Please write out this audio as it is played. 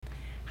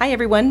Hi,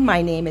 everyone.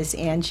 My name is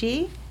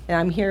Angie, and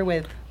I'm here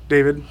with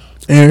David.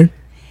 Aaron.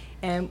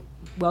 And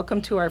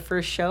welcome to our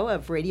first show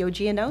of Radio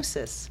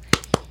Geonosis.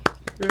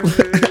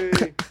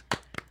 Yay.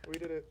 We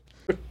did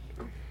it.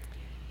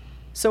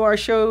 So our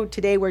show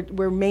today,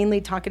 we're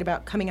mainly talking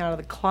about coming out of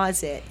the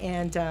closet.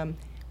 And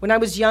when I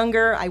was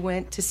younger, I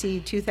went to see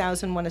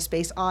 2001: A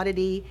Space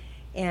Odyssey,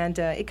 and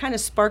it kind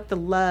of sparked the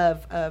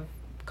love of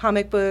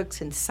comic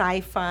books and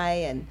sci-fi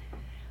and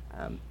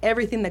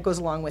everything that goes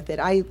along with it.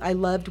 I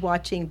loved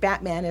watching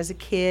Batman as a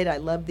kid. I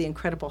loved The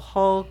Incredible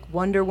Hulk,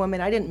 Wonder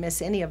Woman. I didn't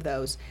miss any of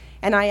those.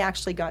 And I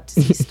actually got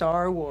to see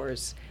Star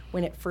Wars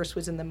when it first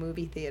was in the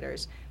movie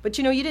theaters. But,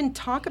 you didn't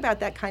talk about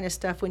that kind of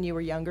stuff when you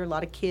were younger. A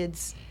lot of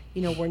kids,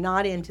 were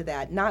not into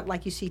that, not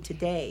like you see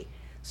today.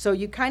 So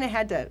you kind of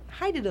had to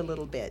hide it a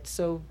little bit.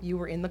 So you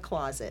were in the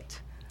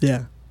closet.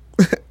 Yeah.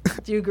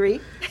 Do you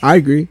agree? I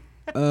agree.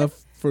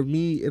 For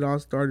me, it all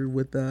started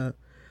with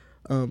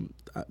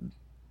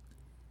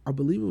I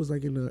believe it was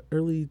like in the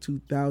early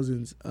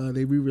 2000s.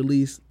 They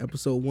re-released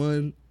episode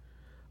 1,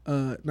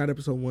 not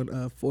episode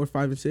 1, 4,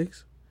 5, and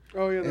 6.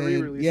 Oh yeah, the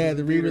re-releases. Yeah,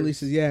 the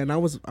re-releases. Yeah, and I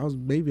was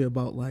maybe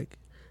about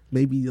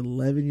maybe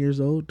 11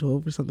 years old,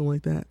 12 or something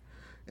like that.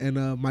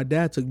 And my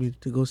dad took me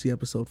to go see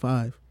episode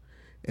 5,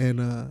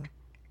 and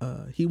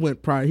he went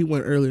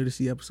earlier to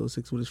see episode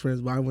 6 with his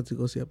friends, but I went to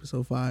go see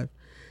episode 5.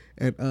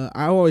 And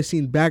I always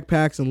seen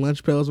backpacks and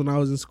lunch pails when I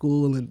was in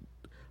school, and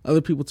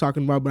other people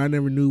talking about, but I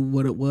never knew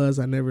what it was.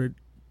 I never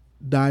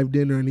dived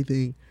in or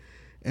anything.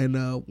 And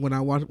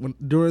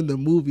during the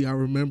movie, I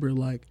remember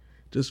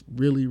just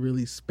really,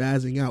 really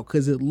spazzing out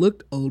because it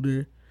looked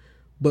older,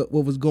 but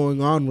what was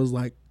going on was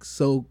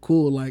so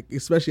cool.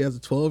 Especially as a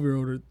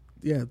 12-year-old or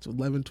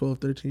 11, 12,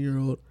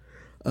 13-year-old,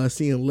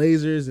 seeing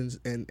lasers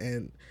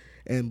and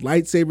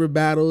lightsaber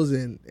battles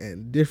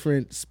and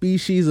different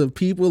species of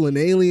people and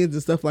aliens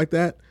and stuff like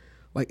that.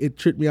 It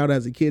tripped me out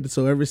as a kid.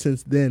 So ever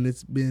since then,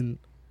 it's been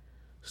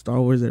Star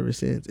Wars ever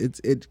since.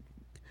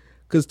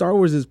 Because Star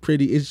Wars is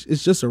pretty.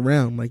 It's just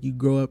around. You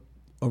grow up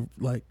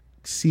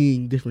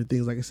seeing different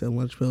things. Like I said,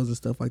 lunch pails and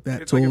stuff like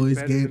that. It's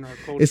toys, games.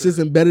 It's just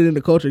embedded in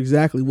the culture.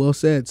 Exactly. Well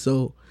said.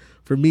 So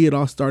for me, it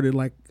all started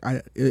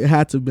it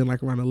had to have been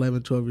around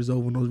 11, 12 years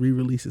old when those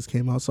re-releases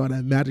came out. Saw that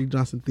at Magic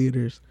Johnson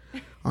Theaters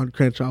on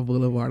Crenshaw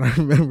Boulevard.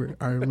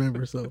 I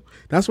remember. So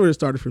that's where it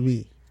started for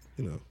me.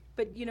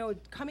 But,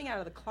 coming out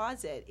of the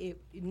closet,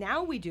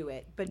 now we do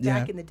it. But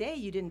back in the day,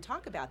 you didn't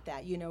talk about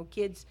that.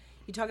 Kids,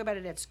 you talk about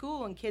it at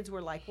school, and kids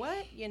were like,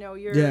 what?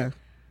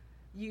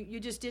 You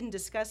just didn't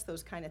discuss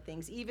those kind of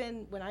things.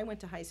 Even when I went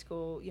to high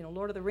school,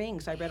 Lord of the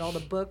Rings, I read all the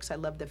books. I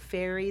loved the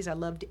fairies. I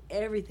loved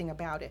everything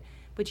about it.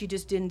 But you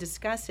just didn't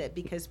discuss it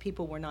because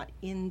people were not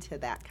into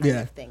that kind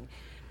of thing.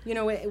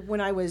 When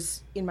I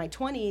was in my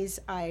 20s,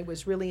 I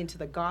was really into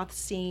the goth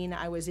scene.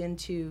 I was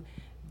into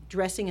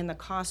dressing in the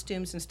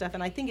costumes and stuff,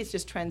 and I think it's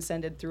just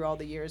transcended through all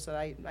the years that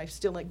I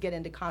still get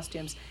into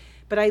costumes.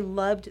 But I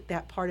loved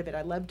that part of it.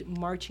 I loved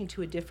marching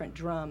to a different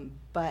drum,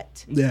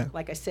 but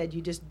like I said,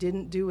 you just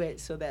didn't do it,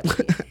 so that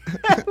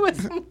it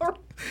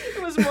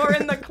was more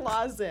in the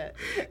closet.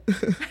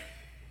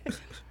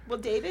 Well,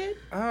 David?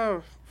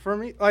 For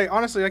me,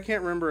 honestly, I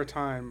can't remember a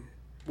time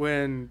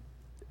when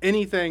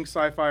anything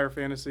sci-fi or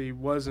fantasy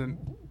wasn't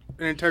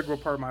an integral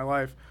part of my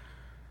life.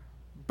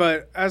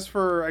 But as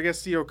for, I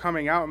guess,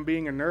 coming out and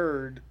being a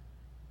nerd,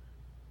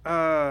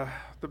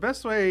 the best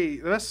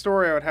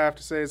story I would have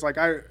to say is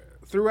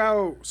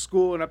throughout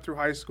school and up through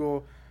high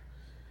school,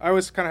 I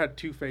always kind of had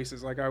two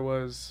faces. I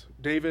was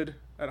David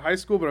at high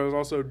school, but I was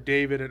also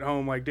David at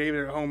home.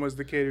 David at home was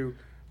the kid who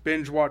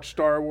binge watched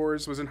Star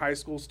Wars, was in high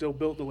school, still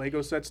built the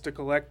Lego sets to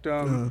collect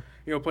them,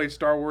 played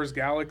Star Wars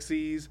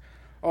Galaxies,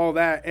 all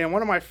that. And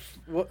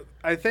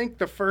I think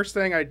the first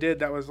thing I did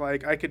that was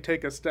I could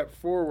take a step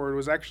forward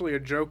was actually a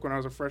joke when I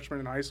was a freshman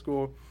in high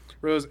school,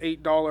 where those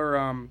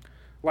 $8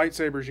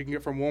 lightsabers you can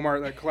get from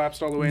Walmart that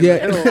collapsed all the way in the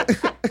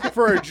hill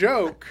for a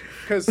joke,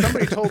 because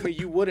somebody told me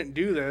you wouldn't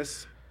do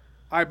this.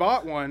 I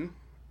bought one,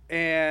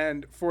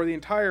 and for the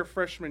entire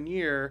freshman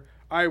year,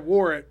 I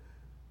wore it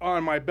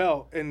on my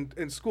belt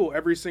in school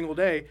every single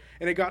day.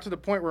 And it got to the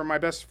point where my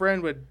best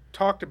friend would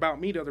talk about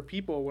me to other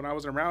people when I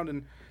wasn't around,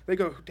 and they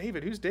go,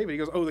 David, who's David? He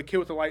goes, oh, the kid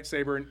with the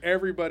lightsaber. And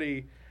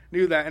everybody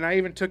knew that. And I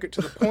even took it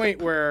to the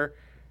point where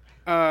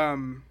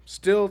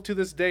still to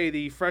this day,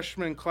 the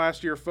freshman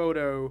class year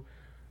photo,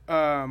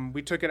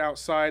 we took it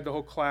outside the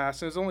whole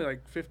class. And it was only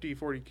 50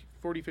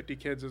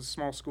 kids. It was a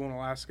small school in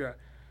Alaska.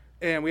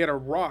 And we had a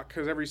rock,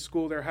 because every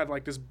school there had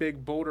this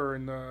big boulder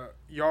in the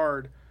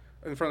yard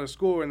in front of the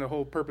school. And the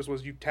whole purpose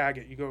was you tag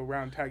it. You go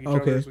around, tag each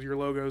other's with your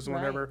logos and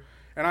whatever.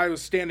 And I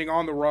was standing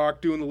on the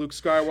rock doing the Luke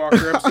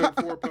Skywalker episode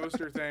 4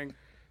 poster thing.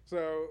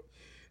 So,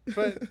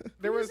 but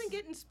there doesn't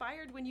get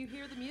inspired when you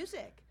hear the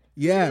music?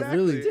 Yeah, exactly.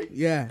 Really.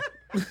 Yeah.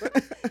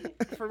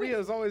 For me, it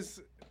was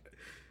always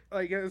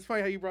it's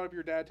funny how you brought up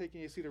your dad taking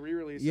you to see the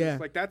re-releases. Yeah.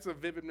 That's a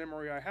vivid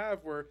memory I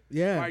have where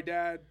my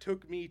dad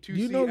took me to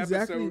see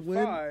exactly episode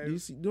 5. Do you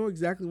know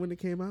exactly when it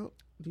came out?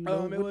 It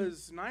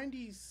was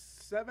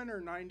 96. 97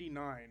 or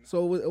 99.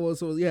 So the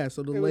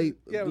late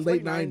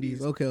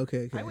 90s.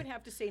 Okay. I would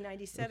have to say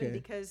 97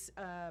 because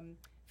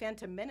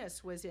Phantom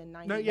Menace was in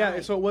 99. No, yeah,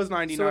 so it was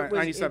 99,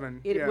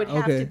 97. It would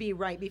have to be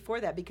right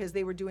before that because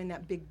they were doing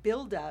that big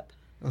build-up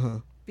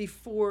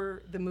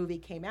before the movie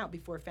came out,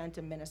 before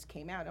Phantom Menace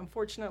came out.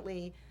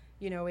 Unfortunately,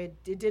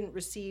 it didn't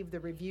receive the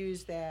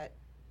reviews that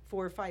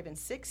 4, 5, and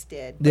 6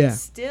 did. But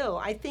still,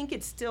 I think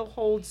it still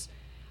holds.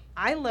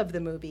 I love the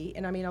movie,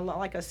 and I mean,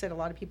 like I said, a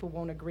lot of people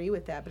won't agree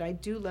with that, but I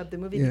do love the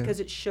movie because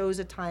it shows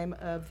a time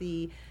of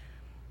the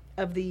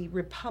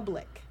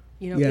Republic,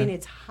 in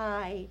its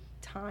high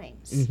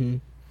times. Mm-hmm.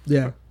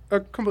 Yeah, I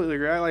completely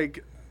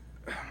agree.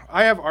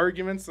 I have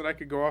arguments that I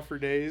could go off for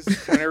days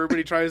when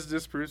everybody tries to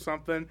disprove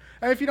something.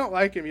 And if you don't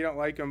like him, you don't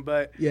like him.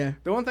 But the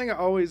one thing that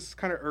always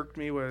kind of irked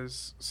me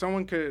was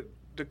someone could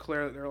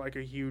declare that they're like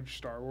a huge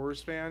Star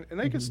Wars fan, and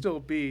they could still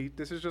be.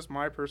 This is just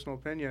my personal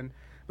opinion.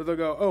 But they'll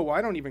go, oh, well,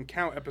 I don't even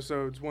count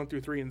episodes 1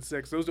 through 3 and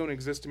 6. Those don't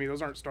exist to me.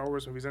 Those aren't Star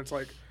Wars movies. And it's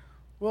like,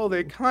 well,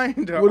 they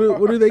kind of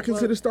What do they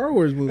consider Star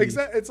Wars movies?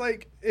 It's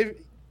like,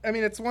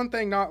 it's one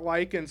thing not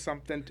liking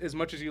something as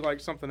much as you like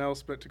something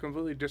else, but to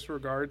completely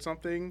disregard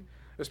something,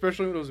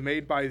 especially when it was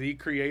made by the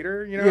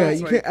creator, Yeah,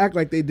 you can't act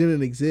like they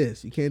didn't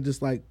exist. You can't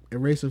just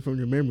erase them from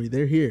your memory.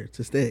 They're here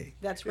to stay.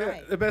 That's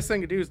right. The best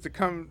thing to do is to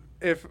come,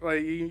 if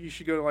you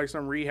should go to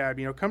some rehab,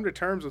 come to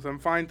terms with them,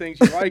 find things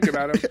you like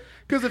about them.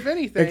 Because if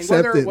anything,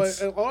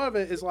 a lot of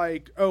it is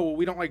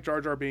we don't like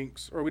Jar Jar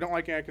Binks, or we don't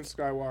like Anakin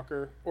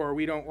Skywalker, or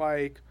we don't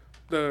like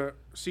the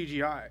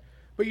CGI.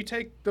 But you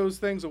take those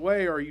things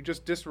away, or you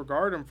just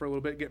disregard them for a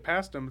little bit, get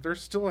past them. They're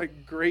still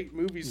great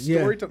movies.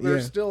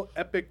 They're still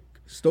epic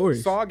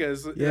stories,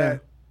 sagas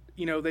that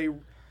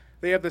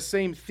they have the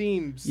same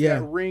themes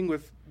that ring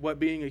with what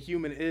being a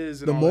human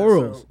is. And the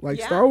morals,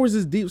 Star Wars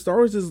is deep. Star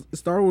Wars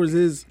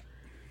is.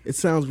 It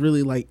sounds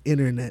really like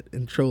internet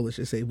and trollish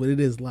to say, but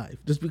it is life.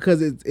 Just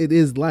because it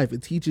is life,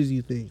 it teaches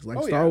you things.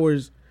 Star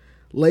Wars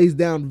lays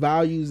down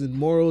values and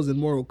morals and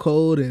moral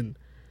code and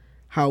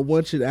how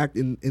one should act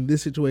in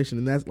this situation.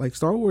 And that's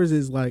Star Wars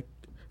is like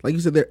you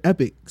said, they're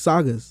epic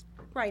sagas.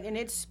 Right, and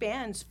it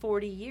spans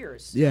 40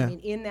 years. Yeah. I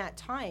mean, in that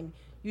time,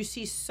 you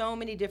see so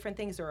many different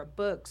things. There are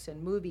books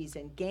and movies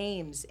and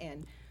games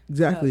and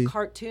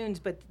cartoons,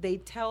 but they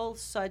tell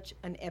such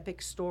an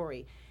epic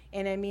story.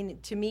 And I mean,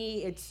 to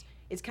me, it's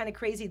kind of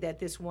crazy that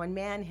this one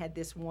man had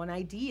this one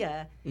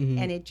idea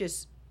and it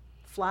just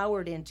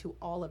flowered into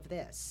all of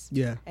this.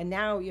 Yeah. And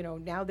now,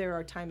 now there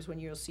are times when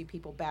you'll see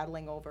people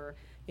battling over,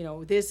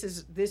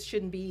 this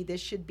shouldn't be, this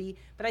should be.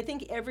 But I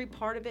think every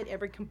part of it,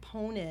 every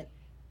component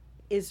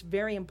is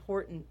very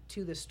important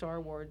to the Star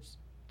Wars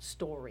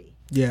story.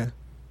 Yeah.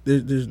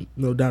 There's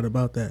no doubt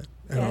about that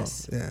at all.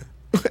 Yeah.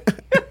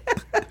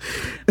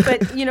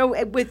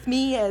 But, with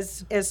me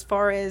as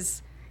far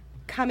as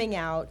coming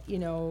out,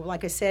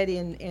 like I said,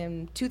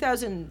 in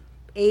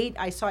 2008,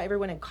 I saw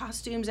everyone in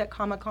costumes at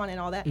Comic-Con and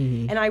all that,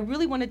 and I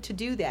really wanted to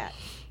do that.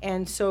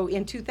 And so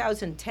in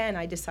 2010,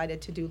 I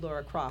decided to do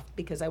Lara Croft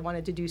because I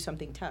wanted to do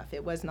something tough.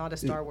 It was not a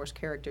Star Wars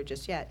character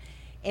just yet.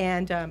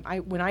 And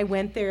when I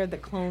went there, the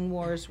Clone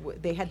Wars,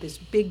 they had this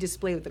big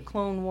display with the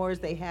Clone Wars.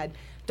 They had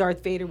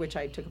Darth Vader, which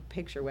I took a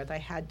picture with. I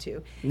had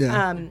to.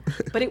 Yeah.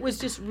 But it was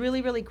just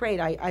really, really great.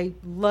 I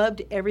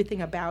loved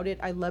everything about it.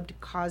 I loved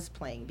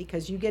cosplaying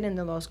because you get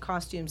into those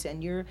costumes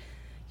and you're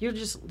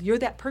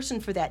that person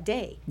for that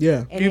day.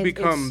 Yeah. And you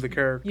become the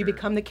character. You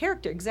become the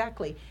character,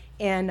 exactly.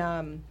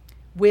 And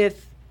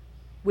with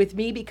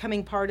me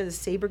becoming part of the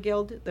Saber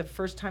Guild, the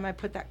first time I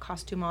put that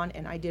costume on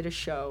and I did a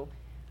show,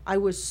 I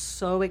was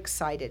so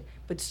excited,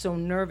 but so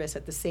nervous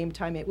at the same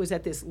time. It was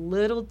at this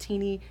little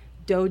teeny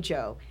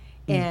dojo,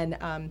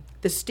 and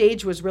the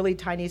stage was really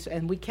tiny,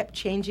 and we kept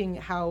changing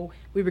how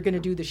we were going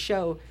to do the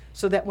show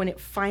so that when it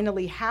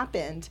finally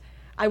happened,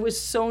 I was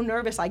so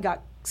nervous. I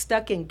got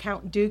stuck in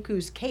Count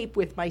Dooku's cape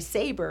with my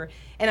saber,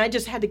 and I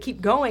just had to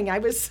keep going.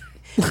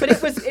 But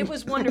it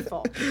was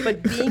wonderful.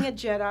 But being a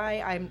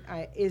Jedi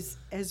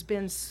has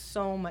been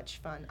so much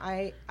fun.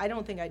 I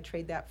don't think I'd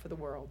trade that for the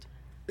world.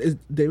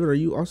 David, are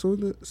you also in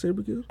the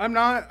Saber Guild? I'm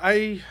not.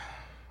 I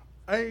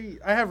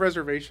have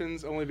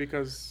reservations only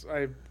because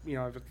I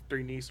have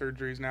 3 knee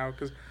surgeries now.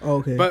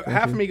 But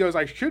half of me goes,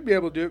 I should be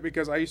able to do it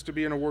because I used to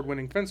be an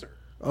award-winning fencer.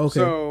 Okay.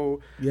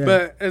 So,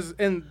 but as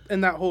in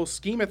that whole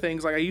scheme of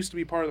things, I used to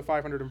be part of the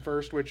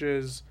 501st, which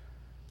is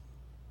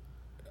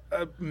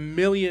a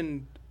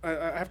million.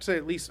 I have to say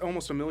at least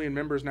almost 1 million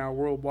members now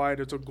worldwide.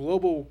 It's a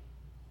global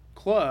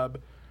club.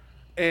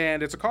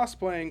 And it's a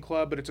cosplaying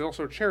club, but it's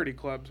also a charity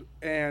club.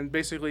 And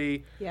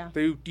basically,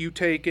 you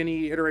take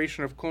any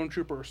iteration of Clone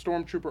Trooper or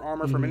Stormtrooper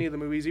armor from any of the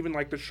movies, even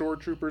like the Shore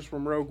Troopers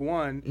from Rogue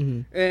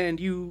One, and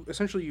you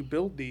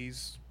build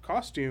these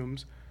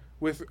costumes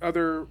with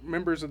other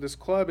members of this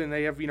club, and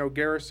they have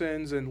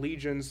garrisons and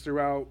legions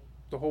throughout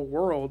the whole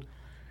world.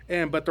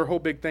 But their whole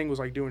big thing was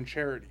doing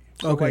charity.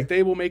 So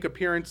they will make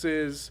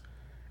appearances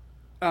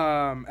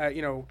at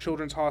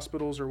children's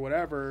hospitals or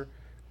whatever.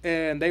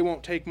 And they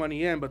won't take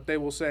money in, but they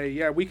will say,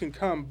 yeah, we can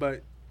come,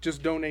 but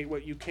just donate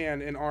what you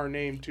can in our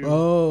name to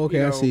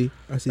I see.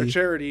 a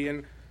charity.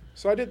 And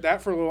So I did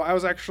that for a little.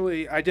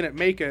 I didn't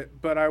make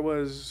it, but what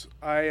was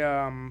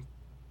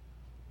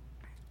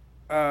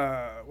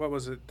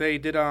it? They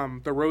did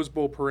the Rose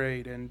Bowl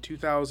parade in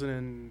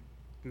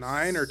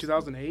 2009 or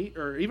 2008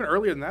 or even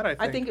earlier than that, I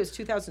think. I think it was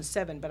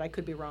 2007, but I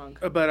could be wrong.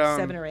 But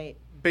 7 or 8.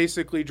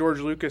 Basically, George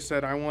Lucas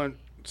said, I want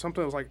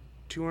something that was like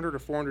 200 or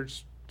 400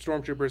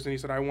 stormtroopers, and he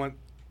said, I want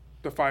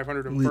the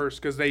 500 of them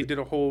first, because they did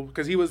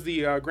because he was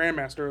the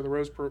Grandmaster of the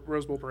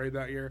Rose Bowl parade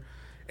that year,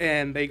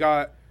 and they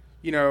got,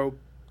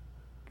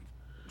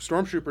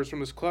 stormtroopers from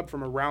this club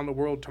from around the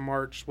world to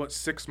march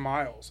 6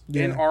 miles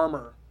in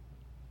armor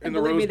in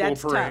the Rose Bowl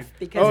parade. Tough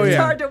because it's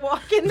hard to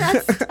walk in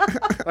that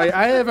stuff. Like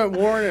I haven't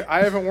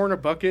worn a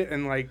bucket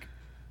in like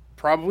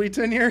probably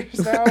 10 years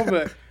now,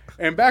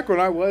 and back when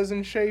I was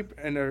in shape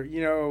and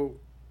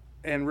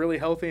and really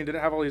healthy and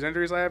didn't have all these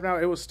injuries I have now,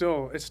 it's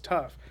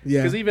tough.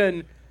 Yeah. Because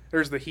even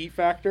there's the heat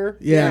factor,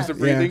 there's the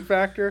breathing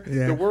factor.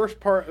 Yeah. The worst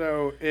part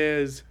though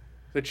is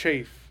the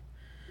chafe.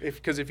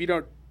 Because if you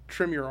don't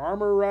trim your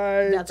armar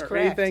right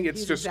anything,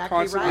 it's just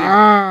constantly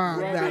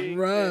that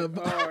rub.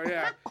 Oh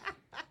yeah.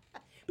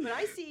 But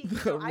I see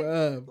a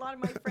lot of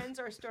my friends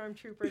are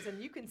stormtroopers,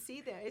 and you can see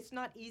them. It's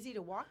not easy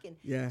to walk in.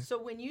 Yeah.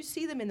 So when you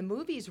see them in the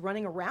movies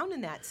running around in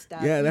that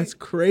stuff, that's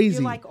crazy.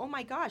 You're like, oh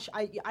my gosh,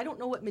 I don't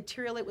know what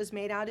material it was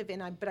made out of,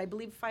 but I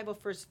believe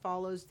 501st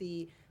follows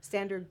the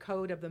standard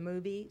code of the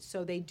movie,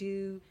 so they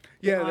do.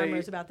 The armor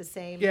is about the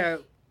same. Yeah,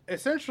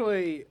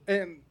 essentially,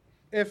 and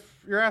if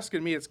you're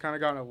asking me, it's kind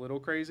of gotten a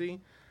little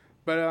crazy,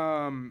 but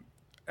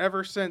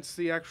ever since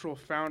the actual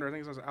founder, I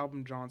think it was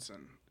Albin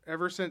Johnson,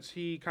 ever since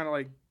he kind of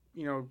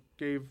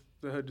gave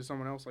the hood to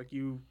someone else, like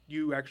you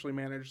actually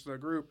managed the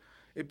group,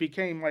 it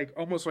became like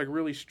almost like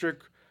really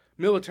strict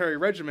military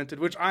regimented,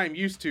 which I'm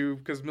used to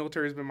because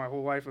military has been my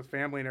whole life with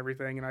family and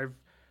everything, and I've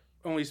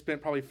only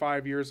spent probably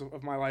 5 years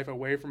of my life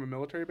away from a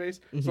military base.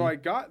 Mm-hmm. So I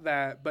got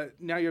that, but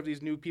now you have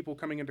these new people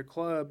coming into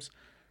clubs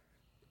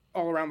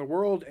all around the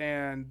world,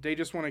 and they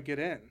just want to get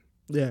in.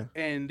 Yeah.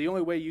 And the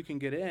only way you can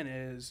get in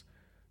is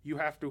you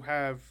have to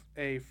have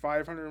a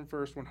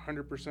 501st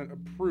 100%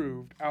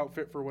 approved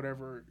outfit for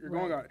whatever you're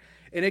going on.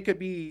 And it could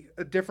be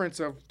a difference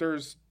of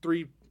there's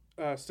 3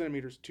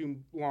 centimeters too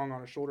long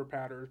on a shoulder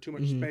pad or too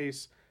much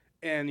space.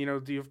 And, you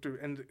have to,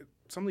 and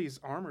some of these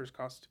armors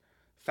cost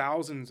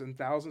thousands and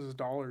thousands of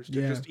dollars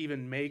to just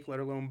even make, let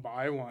alone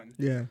buy one.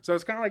 Yeah. So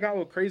it's kind of like got a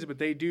little crazy, but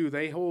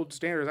they hold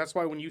standards. That's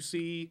why when you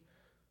see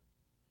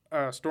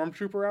a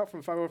stormtrooper out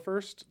from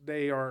 501st,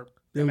 they're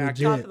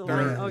legit. Top of the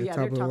line. Yeah,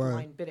 They're top of the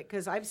line.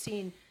 Because I've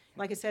seen,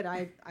 like I said,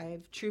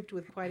 I've trooped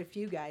with quite a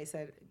few guys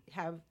that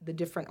have the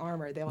different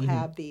armor. They'll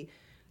have the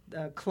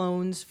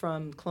clones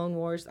from Clone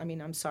Wars.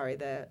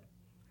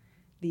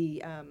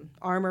 The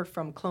armor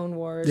from Clone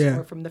Wars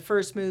or from the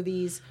first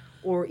movies,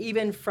 or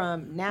even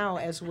from now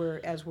as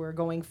we're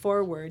going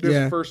forward.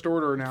 There's First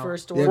Order now.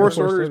 First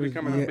Order is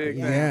becoming a big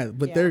thing. Yeah,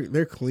 but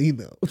they're clean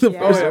though. The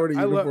First Order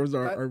uniforms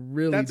are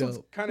really dope. That's what's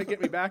kind of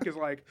get me back is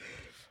like,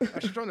 I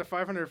should join the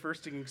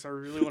 501st team because I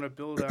really want to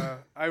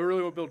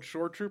build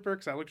Shore Trooper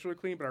because that looks really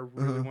clean, but I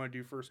really want to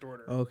do First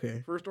Order.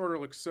 Okay. First Order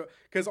looks so,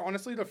 because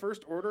honestly, the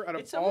First Order out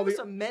of it's all almost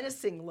a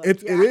menacing look.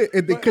 It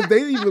is because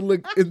they even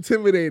look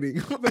intimidating.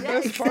 The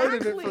best part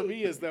of it for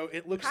me is though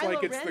it looks Kylo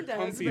like it's Ren the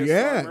does.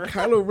 comfiest armor.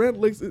 Kylo Ren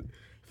looks.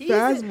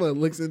 Phasma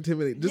looks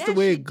intimidating. Just the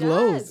way it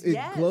glows. It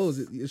glows.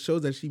 It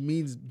shows that she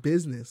means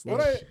business.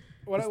 Like,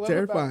 what I love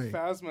terrifying.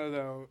 about Phasma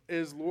though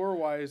is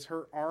lore-wise,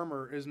 her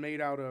armor is made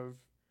out of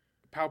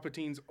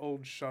Palpatine's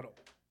old shuttle.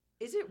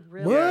 Is it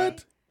really?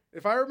 What?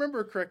 If I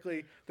remember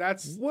correctly,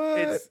 it's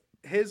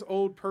his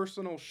old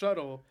personal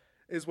shuttle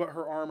is what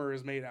her armor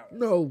is made out of.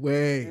 No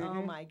way.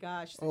 Oh my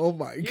gosh. Oh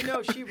my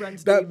god. She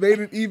runs that made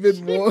it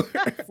even more.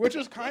 Which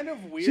is kind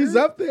of weird. She's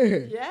up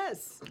there.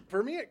 Yes.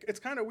 For me, it's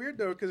kind of weird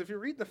though, because if you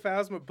read the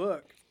Phasma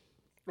book,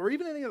 or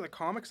even any of the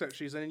comics that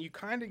she's in, and you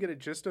kind of get a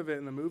gist of it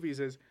in the movies,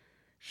 is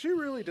she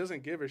really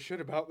doesn't give a shit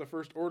about the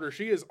First Order.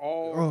 She is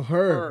all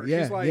her.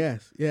 Yeah, she's like,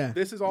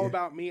 this is all Yeah.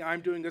 about me.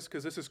 I'm doing this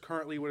because this is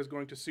currently what is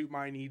going to suit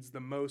my needs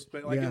the most.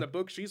 But like in the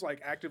book, she's like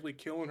actively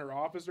killing her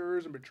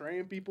officers and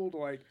betraying people to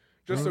like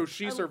just so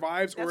she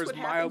survives or is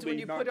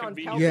mildly not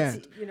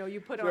convenient.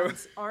 You put on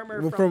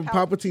armor from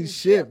Palpatine's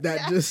ship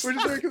that just which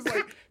is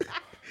like,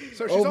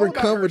 so she's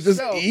overcome all about with just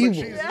herself,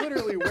 evil. but she's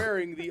literally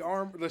wearing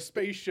the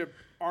spaceship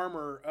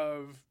armor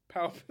of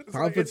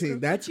Palpatine.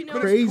 That's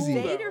crazy.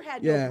 Vader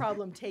had no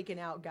problem taking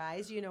out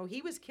guys.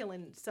 He was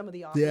killing some of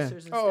the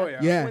officers and stuff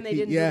when they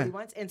didn't do what he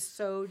wants, and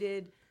so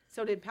did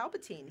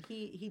Palpatine.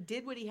 He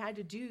did what he had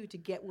to do to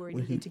get where he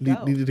needed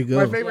to go.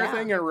 My favorite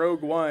thing in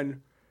Rogue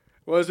One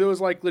was it was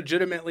like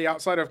legitimately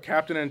outside of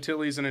Captain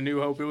Antilles in A New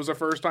Hope, it was the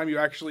first time you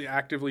actually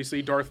actively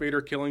see Darth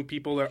Vader killing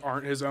people that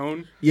aren't his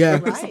own. Yeah,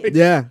 right.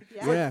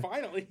 Like,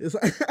 finally. It's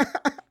like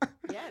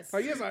yes.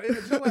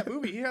 Until that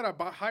movie, he had a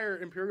higher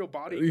Imperial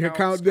body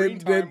count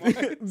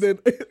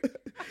than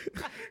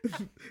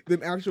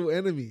actual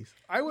enemies.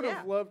 I would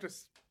have loved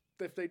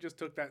if they just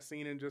took that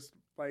scene and just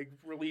like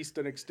released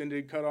an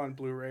extended cut on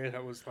Blu-ray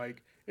that was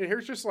like,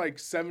 here's just like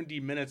 70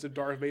 minutes of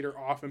Darth Vader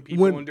off and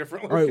people in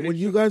different locations. All right, when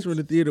you guys were in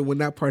the theater, when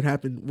that part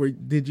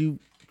happened, did you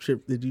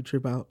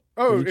trip out?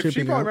 Oh, if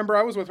she probably remember,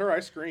 I was with her. I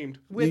screamed.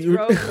 With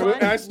Rogue One?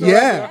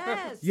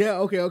 Yes. Yeah,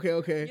 okay.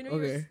 You know,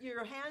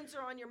 your hands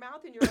are on your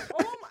mouth and you're like,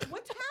 oh,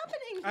 what's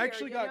happening here? I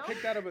actually got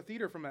kicked out of a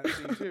theater from that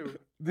scene, too.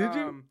 Did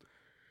you?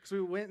 Because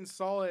we went and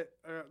saw it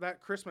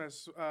that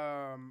Christmas.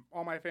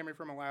 All my family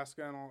from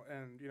Alaska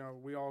and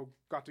we all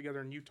got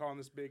together in Utah in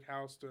this big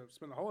house to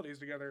spend the holidays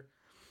together.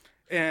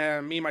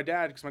 And me and my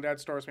dad, because my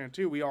dad's a Star Wars fan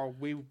too,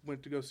 we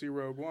went to go see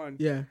Rogue One.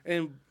 Yeah.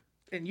 And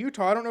in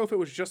Utah, I don't know if it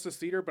was just this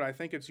theater, but I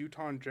think it's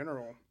Utah in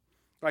general.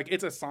 Like,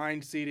 it's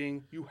assigned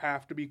seating. You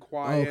have to be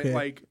quiet.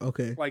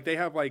 Okay. Like they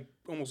have like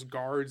almost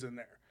guards in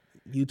there.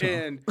 Utah.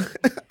 And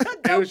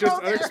it was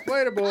just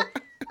unexplainable.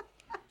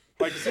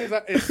 Like,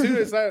 as soon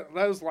as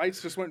those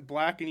lights just went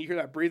black and you hear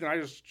that breathing, I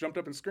just jumped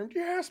up and screamed,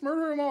 "Yes,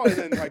 murder them all!" And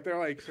then like they're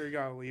like, "Sir, you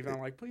gotta leave." And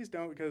I'm like, "Please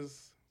don't,"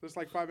 because there's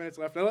like 5 minutes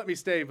left. They let me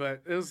stay,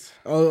 but it was.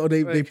 Oh,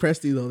 they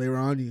pressed you though. They were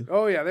on you.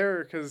 Oh yeah, they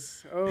were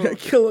because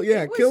kill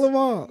them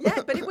all.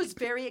 Yeah, but it was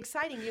very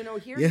exciting. You know,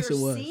 here yes,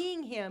 you're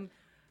seeing him.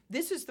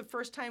 This is the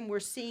first time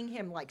we're seeing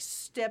him like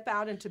step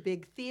out into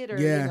big theater.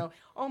 Yeah. You know,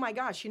 oh my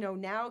gosh,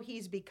 now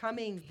he's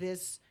becoming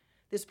this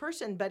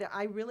person. But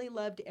I really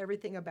loved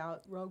everything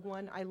about Rogue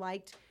One. I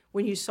liked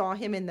when you saw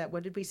him in that.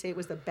 What did we say? It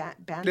was the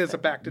There's a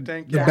back to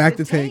tank. The back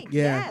to tank.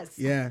 Yeah. Yes.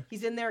 Yeah.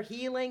 He's in there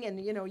healing, and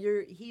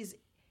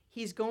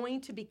he's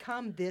going to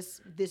become this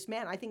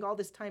man. I think all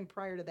this time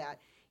prior to that,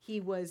 he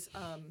was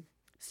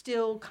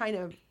still kind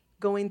of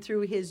going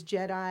through his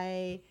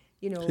Jedi.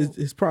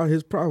 His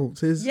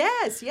problems.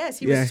 Yes,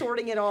 he was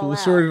sorting it all out. He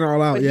was sorting it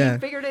all out, but yeah. he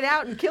figured it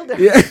out and killed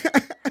him. Yeah.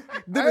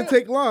 Didn't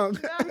take long.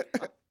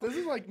 This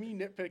is like me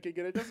nitpicking,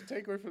 and it doesn't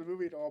take away from the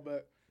movie at all,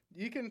 but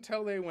you can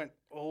tell they went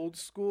old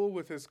school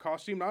with his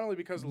costume, not only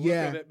because of the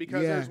look of it,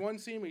 because there's one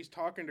scene where he's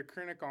talking to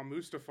Krennic on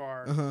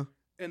Mustafar,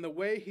 and the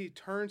way he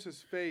turns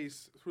his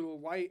face through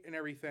the light and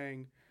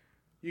everything,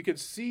 you could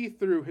see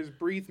through his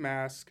breathe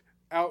mask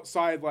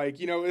outside,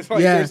 it's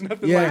like there's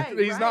nothing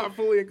he's not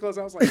fully enclosed.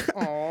 I was like,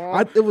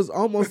 aww. It was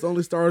almost the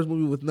only Star Wars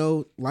movie with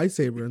no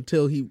lightsaber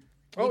until he.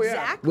 Oh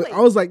exactly. I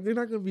was like, there's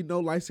not going to be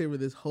no lightsaber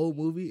this whole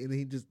movie, and then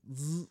he just.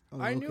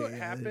 I knew it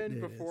happened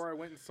before I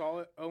went and saw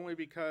it, only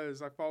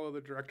because I follow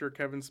the director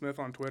Kevin Smith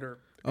on Twitter,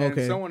 and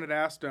someone had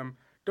asked him,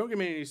 "Don't give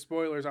me any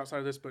spoilers outside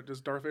of this, but does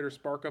Darth Vader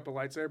spark up a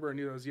lightsaber?" And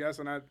he goes, "Yes,"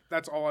 and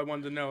that's all I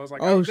wanted to know. I was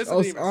like, "This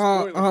isn't even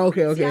spoilers."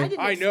 Okay. See,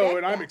 I know,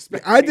 and I'm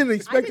expecting. I didn't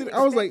expect it.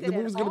 I was like, the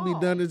movie's gonna be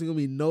done. There's gonna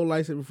be no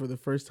lightsaber for the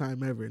first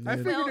time ever. And I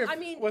figured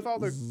with all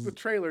the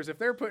trailers, if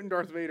they're putting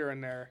Darth Vader in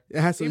there,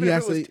 even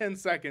if it was 10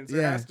 seconds,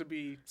 it has to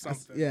be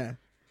something. Yeah.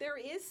 There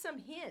is some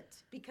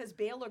hint because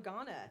Bail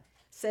Organa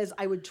says,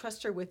 "I would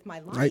trust her with my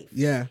life."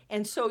 Yeah.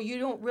 And so you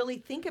don't really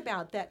think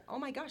about that. Oh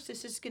my gosh,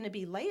 this is going to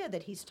be Leia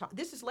that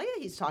this is Leia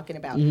he's talking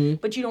about.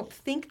 But you don't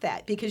think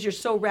that because you're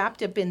so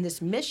wrapped up in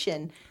this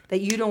mission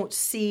that you don't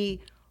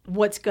see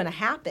what's going to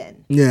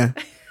happen. Yeah.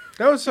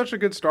 That was such a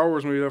good Star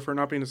Wars movie, though, for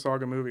not being a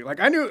saga movie. Like,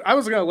 I knew I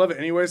was going to love it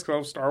anyways because I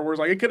was Star Wars.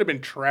 Like, it could have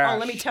been trash. Oh,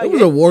 let me tell you. It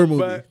was a war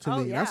movie to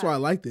me. Yeah. That's why I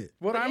liked it.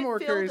 What I'm more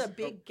curious. It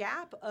filled a big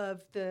gap of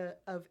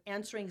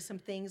answering some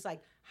things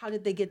like, how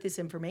did they get this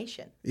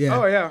information? Yeah.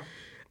 Oh, yeah.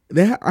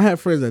 I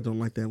have friends that don't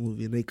like that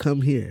movie, and they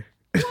come here.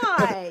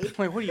 Why?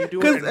 Like, what are you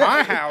doing in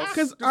my house?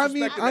 Because I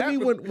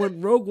mean,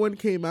 when Rogue One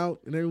came out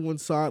and everyone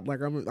saw it,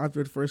 like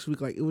after the first week,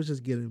 like it was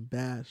just getting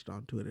bashed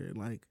on Twitter,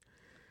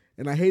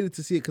 and I hated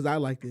to see it because I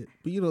liked it.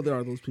 But there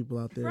are those people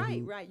out there,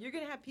 right? You're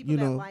gonna have people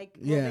that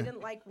they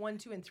didn't like 1,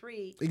 2, and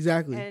 3,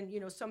 exactly.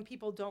 And some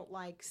people don't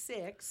like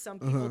 6, some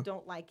people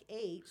don't like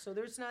 8. So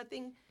there's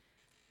nothing,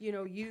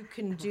 you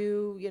can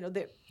do.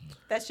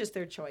 That's just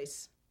their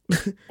choice.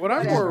 What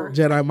I'm more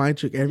Jedi mind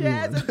trick everyone.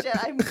 Yeah, it's a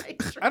Jedi mind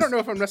trick. I don't know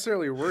if I'm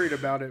necessarily worried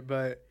about it,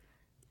 but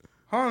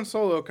Han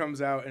Solo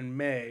comes out in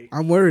May.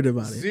 I'm worried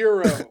about it.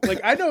 0.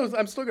 I know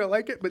I'm still gonna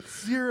like it, but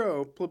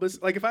 0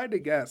 publicity. Like, if I had to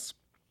guess,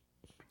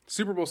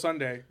 Super Bowl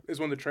Sunday is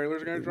when the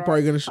trailers are gonna drop.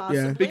 Probably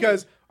gonna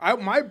because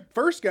my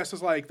first guess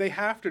is they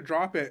have to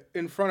drop it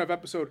in front of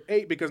Episode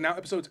 8 because now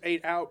Episode's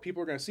 8 out,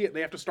 people are gonna see it.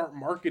 They have to start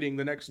marketing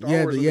the next Star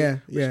Wars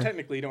movie, which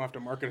technically you don't have to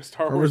market a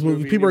Star Wars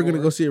movie. People anymore. are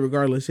gonna go see it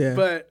regardless. Yeah,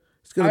 but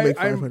it's gonna make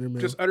 $500 I'm million.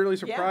 just utterly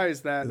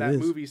surprised that It is.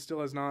 movie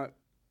still has not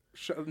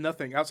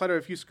nothing outside of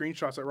a few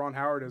screenshots that Ron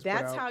Howard has.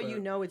 That's put out, how you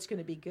know it's going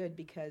to be good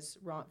because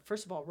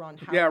first of all, Ron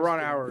Howard. Yeah, Ron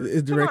Howard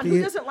is Come on, directing who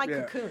it. doesn't like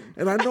Cocoon?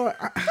 And I know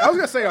I was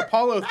gonna say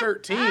Apollo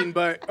 13,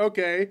 but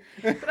okay.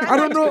 But I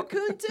don't know.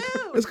 Cocoon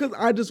too. It's because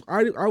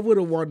I would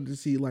have wanted to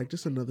see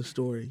just another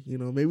story.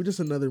 Maybe just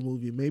another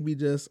movie. Maybe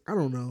just I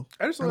don't know.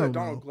 I just know that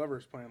Donald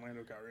Glover's playing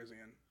Lando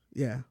Calrissian.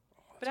 Yeah.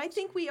 But I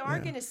think we are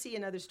going to see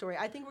another story.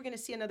 I think we're going to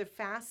see another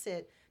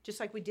facet, just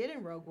like we did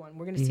in Rogue One.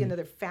 We're going to see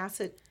another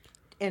facet,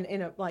 and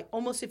in a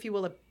almost, if you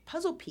will, a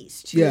puzzle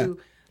piece to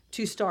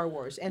Star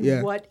Wars and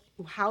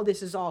how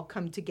this has all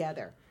come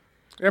together.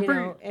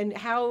 And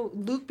how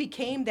Luke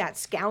became that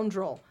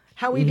scoundrel.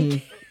 How he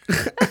became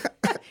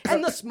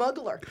and the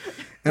smuggler.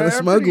 And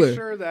I'm pretty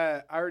sure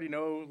that I already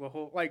know the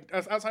whole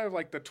outside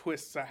of the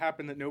twists that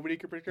happen that nobody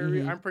could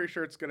predict. I'm pretty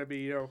sure it's going to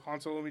be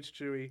Han Solo meets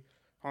Chewie.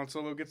 Han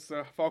Solo gets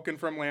the Falcon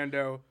from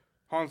Lando.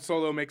 Han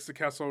Solo makes the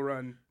Kessel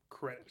Run.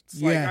 credits.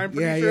 Yeah, I'm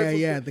pretty sure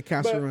it's the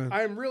Castle but Run.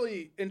 I'm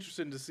really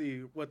interested to see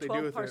what they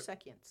do with 12 it.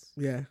 parseconds.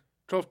 Yeah.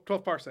 12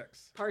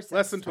 parsecs. Parsecs.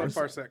 Less than 12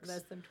 parsecs.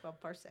 Less than 12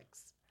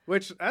 parsecs.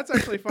 Which, that's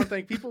actually a fun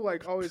thing. People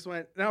always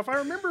went... Now, if I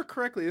remember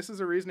correctly, this is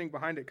a reasoning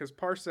behind it, because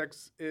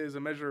parsecs is a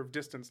measure of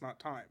distance, not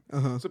time.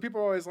 Uh-huh. So people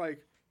are always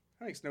like,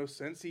 that makes no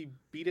sense. He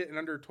beat it in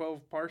under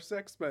 12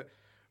 parsecs. But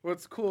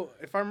what's cool,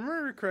 if I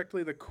remember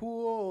correctly, the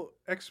cool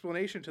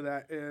explanation to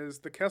that is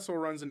the Kessel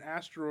Run's an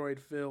asteroid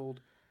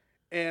field,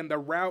 and the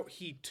route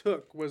he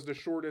took was the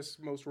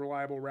shortest, most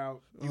reliable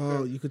route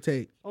you could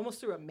take. Almost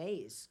through a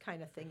maze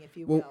kind of thing, if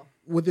you Well, will.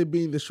 with it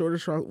being the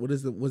shortest route,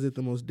 was it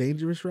the most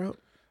dangerous route?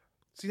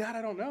 See, that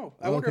I don't know.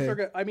 I wonder if they're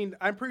going to...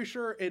 I'm pretty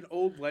sure in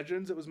old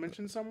legends it was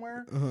mentioned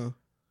somewhere. Uh-huh.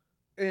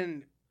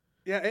 And,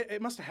 yeah,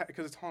 it must have had...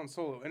 Because it's Han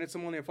Solo, and it's the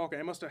Millennium Falcon.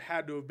 It must have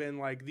had to have been,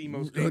 the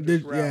most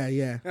dangerous route.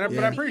 Yeah.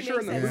 But I'm pretty sure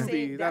in the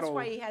movie... That's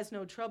why he has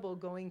no trouble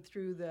going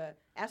through the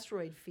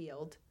asteroid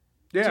field.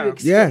 Yeah. To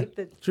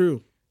escape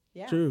True.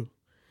 Yeah. True.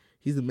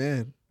 He's a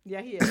man.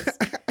 Yeah, he is.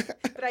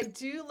 But I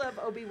do love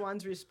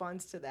Obi-Wan's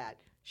response to that.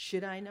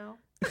 Should I know?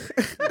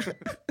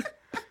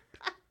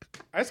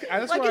 That's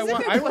what I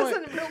want. It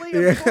wasn't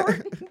really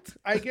important.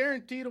 I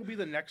guarantee it'll be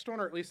the next one,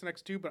 or at least the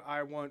next two, but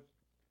I want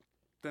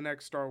the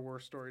next Star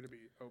Wars story to be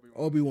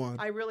Obi-Wan.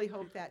 I really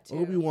hope that, too.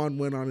 Obi-Wan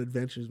went on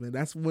adventures, man.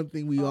 That's one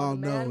thing we all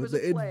know. Was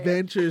the a player.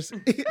 adventures...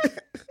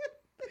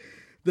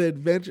 The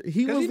adventure.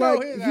 He was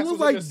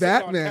like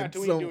Batman,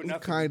 so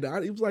kind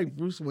of. He was like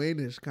Bruce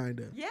Wayne-ish, kind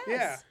of. Yes.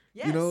 Yeah.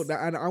 Yes. You know,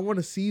 I want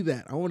to see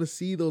that. I want to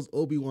see those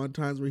Obi-Wan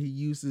times where he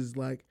uses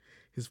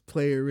his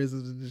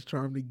playerisms and his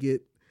charm to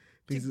get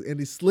things, and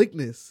his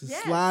slickness, his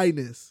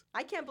slyness.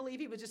 I can't believe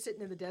he was just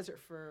sitting in the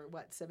desert for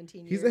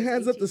 17 years. He's a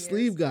hands up the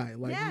sleeve guy.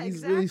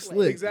 He's really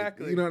slick.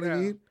 Exactly. You know what I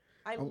mean?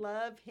 I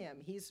love him.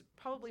 He's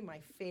probably my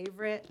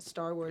favorite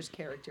Star Wars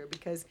character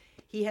because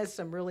he has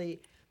some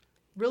really,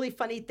 really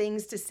funny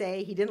things to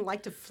say. He didn't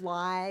like to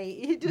fly.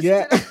 He just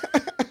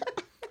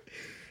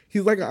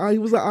He's he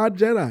was an odd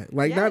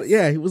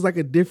Jedi. He was like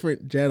a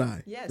different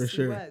Jedi. Yes, for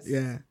sure. He was.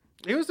 Yeah.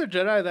 He was the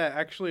Jedi that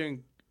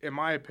actually, in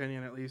my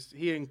opinion at least,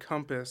 he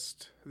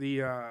encompassed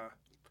the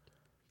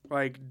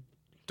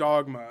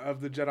dogma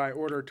of the Jedi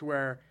Order to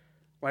where,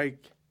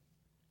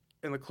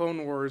 in the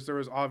Clone Wars, there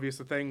was obvious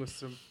the thing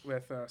with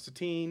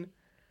Satine,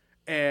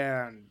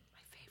 and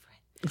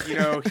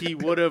he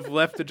would have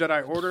left the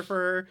Jedi Order for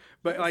her,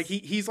 but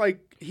he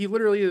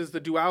literally is the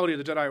duality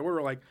of the Jedi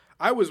Order.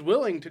 I was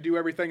willing to do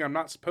everything I'm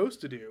not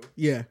supposed to do.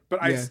 Yeah.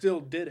 But I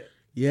still did it.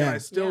 Yeah. And I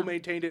still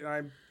maintained it, and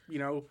I'm,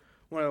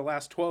 one of the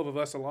last 12 of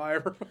us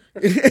alive.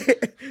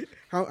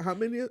 How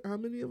many of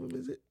them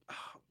is it?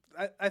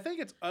 I think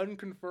it's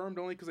unconfirmed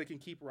only because they can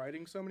keep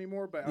writing so many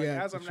more, but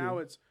as of now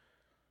it's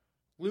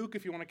Luke,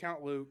 if you want to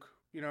count Luke,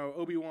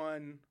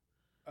 Obi-Wan,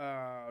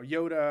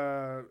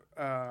 Yoda,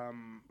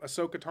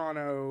 Ahsoka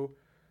Tano,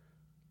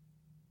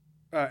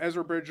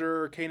 Ezra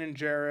Bridger, Kanan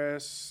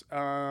Jarrus,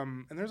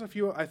 and there's a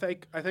few. I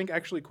think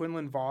actually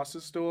Quinlan Vos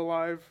is still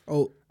alive.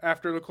 Oh,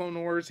 after the Clone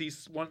Wars,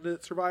 he's one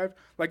that survived.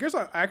 There's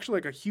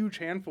actually a huge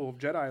handful of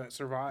Jedi that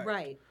survived.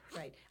 Right.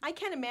 I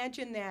can't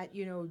imagine that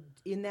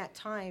in that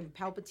time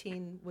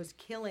Palpatine was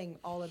killing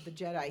all of the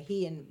Jedi.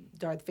 He and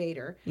Darth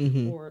Vader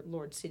or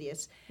Lord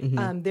Sidious,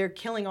 they're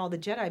killing all the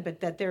Jedi, but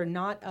that there are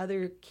not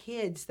other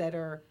kids that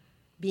are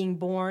being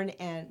born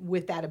and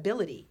with that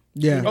ability.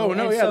 Yeah. Oh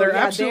no, yeah, there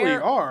absolutely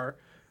are.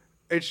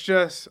 It's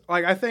just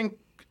I think,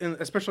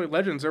 especially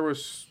Legends, there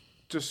was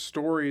just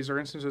stories or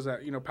instances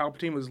that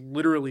Palpatine was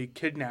literally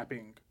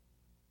kidnapping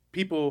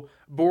people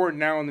born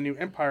now in the new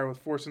Empire with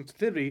Force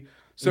sensitivity.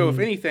 So if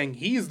anything,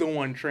 he's the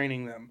one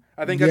training them.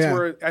 I think that's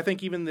where I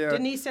think even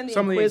didn't he send the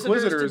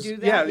Inquisitors to do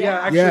that? Yeah,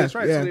 actually that's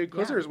right. So the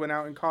Inquisitors went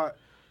out and caught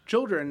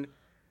children.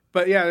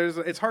 But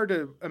it's hard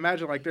to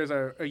imagine there's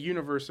a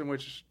universe in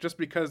which just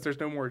because there's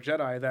no more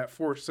Jedi, that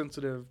Force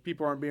sensitive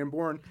people aren't being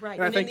born. Right.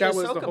 And I think that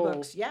was the whole.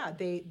 Books, in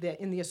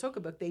the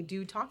Ahsoka book, they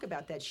do talk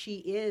about that.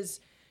 She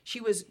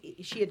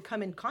had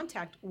come in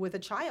contact with a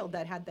child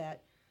that had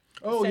that.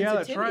 Oh yeah,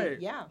 that's right.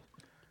 Yeah.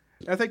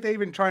 I think they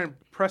even try and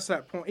press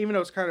that point, even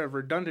though it's kind of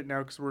redundant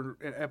now because we're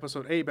at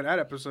episode 8. But at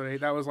episode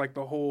 8, that was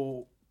the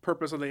whole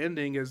purpose of the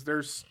ending is they're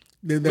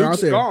out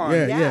there. Gone.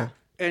 Yeah.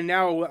 And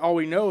now all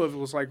we know of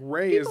was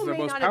Rey is the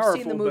most powerful. People may not have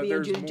seen the movie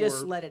and you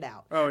just let it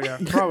out. Oh yeah,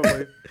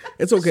 probably.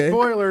 It's okay.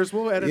 Spoilers.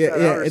 We'll edit that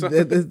out. Or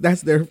something.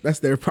 That's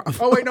their problem.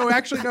 Oh wait, no,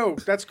 actually no,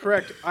 that's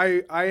correct.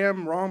 I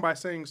am wrong by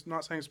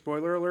not saying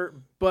spoiler alert,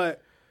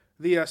 but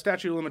the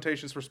statute of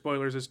limitations for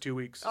spoilers is 2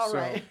 weeks. All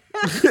right.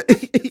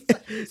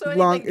 So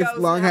long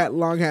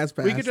has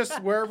passed. We could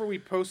just wherever we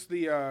post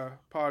the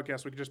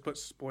podcast, we could just put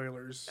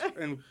spoilers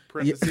in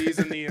parentheses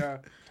in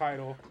the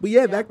title. But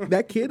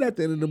that kid at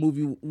the end of the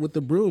movie with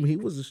the broom, he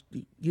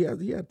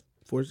had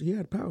force. He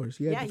had powers.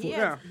 He had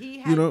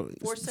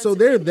force so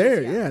they're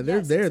there. Yeah,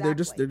 they're there.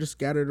 Exactly. They're just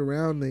scattered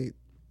around. There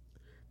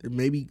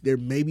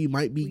maybe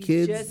might be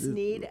kids.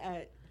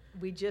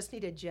 We just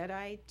need a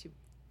Jedi to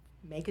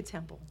make a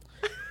temple.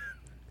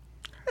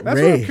 That's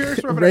what I'm curious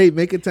for. Ray,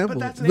 make a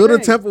temple. Build a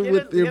temple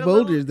with your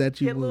boulders that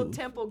you move. Get a little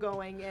temple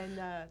going, and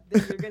then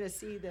you're gonna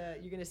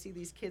see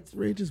these kids.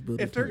 Ray, just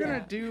build. If they're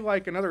gonna do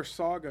like another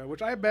saga,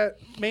 which I bet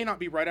may not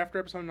be right after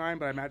episode 9,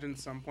 but I imagine at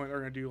some point they're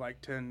gonna do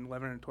like 10,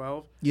 11, and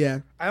 12. Yeah.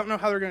 I don't know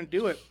how they're gonna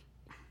do it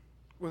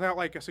without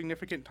like a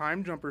significant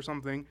time jump or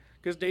something.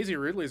 Because Daisy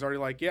Ridley's already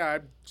like, yeah, I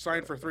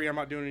signed for 3. I'm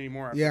not doing it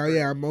anymore. Yeah,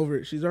 I'm over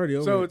it. She's already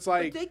over it. So it's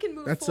like... But they can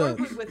move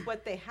forward with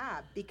what they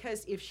have.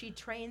 Because if she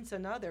trains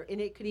another, and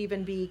it could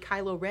even be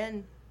Kylo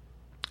Ren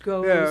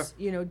goes,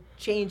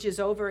 changes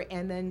over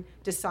and then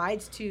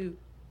decides to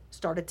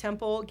start a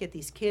temple, get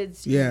these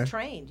kids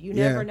trained. You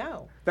never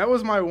know. That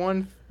was my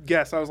one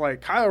guess. I was like,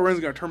 Kylo Ren's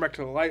going to turn back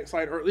to the light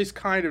side, or at least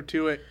kind of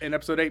to it. And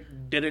episode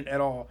 8 didn't at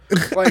all.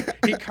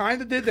 Like, he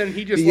kind of did, then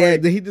he just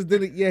he just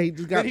didn't. Yeah, he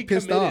just got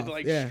pissed off.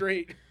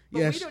 Straight.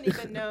 But we don't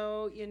even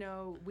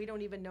know, we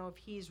don't even know if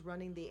he's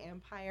running the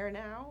Empire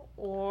now,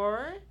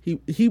 or...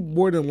 He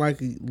more than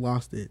likely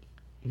lost it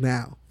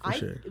now, for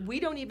sure.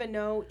 We don't even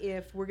know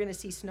if we're going to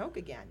see Snoke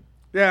again.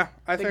 Yeah,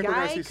 I think we're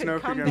going to see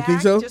Snoke again. You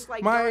think so? Just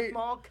like Darth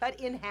Maul, cut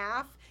in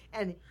half,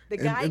 and the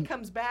guy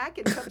comes back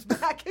and comes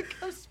back and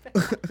comes back.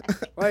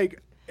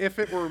 Like, if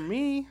it were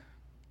me...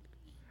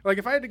 Like,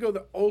 if I had to go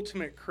the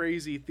ultimate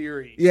crazy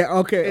theory... Yeah,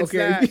 okay.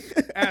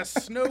 That as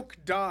Snoke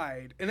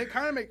died, and it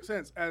kind of makes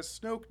sense, as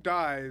Snoke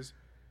dies,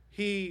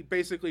 he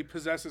basically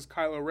possesses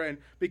Kylo Ren,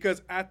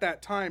 because at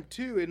that time,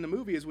 too, in the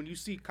movie, is when you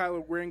see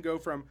Kylo Ren go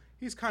from...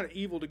 He's kind of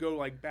evil to go,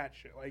 like,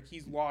 batshit. Like,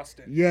 he's lost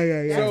it. Yeah.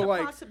 That's so,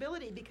 a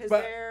possibility, because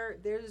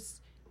there's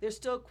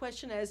still a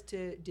question as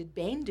to, did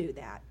Bane do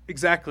that?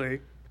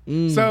 Exactly.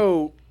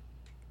 So,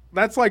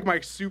 that's, like, my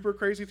super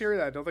crazy theory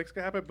that I don't think is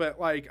going to happen. But,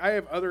 like, I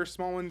have other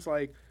small ones,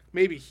 like,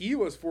 maybe he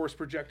was force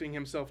projecting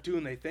himself, too,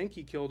 and they think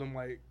he killed him,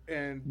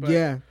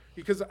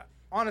 because,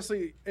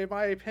 honestly, in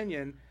my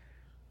opinion,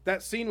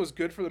 that scene was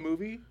good for the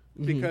movie,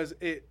 because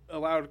it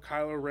allowed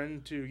Kylo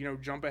Ren to,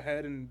 jump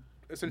ahead and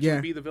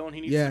essentially be the villain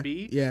he needs to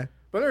be. Yeah.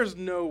 But there's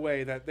no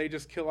way that they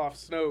just kill off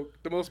Snoke,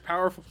 the most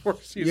powerful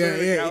force user in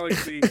the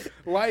galaxy,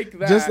 like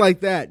that. Just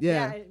like that,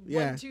 yeah.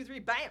 1, 2, 3,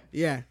 bam.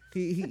 Yeah,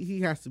 he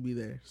has to be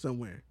there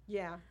somewhere.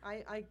 Yeah,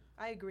 I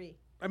agree.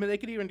 I mean, they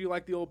could even do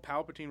like the old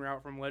Palpatine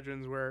route from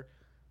Legends, where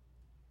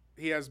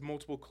he has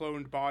multiple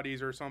cloned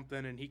bodies or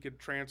something, and he could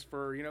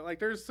transfer. Like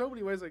there's so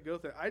many ways they go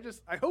with it.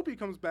 I hope he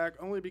comes back,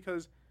 only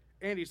because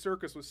Andy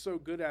Serkis was so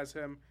good as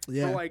him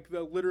for like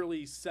the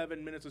literally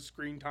 7 minutes of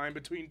screen time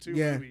between two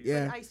movies.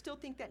 Yeah. But I still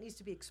think that needs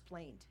to be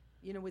explained.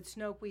 With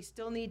Snoke, we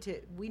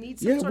need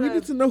some we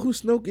need to know who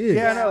Snoke is.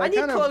 Yeah, no, I need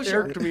kind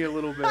closure. of irked me a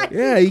little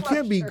bit. He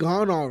can't be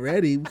gone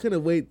already. We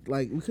couldn't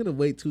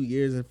wait 2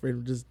 years and for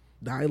him to just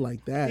die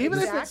like that. Even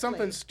if it's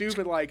something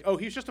stupid like, oh,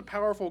 he's just a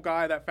powerful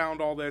guy that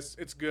found all this,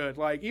 it's good.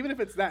 Like, even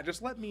if it's that,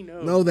 just let me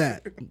know. Know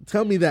that.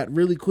 Tell me that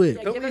really quick.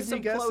 Yeah, give us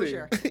some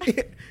closure.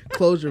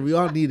 Closure. We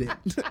all need it.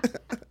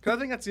 Because I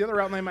think that's the other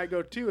route they might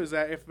go, too, is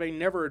that if they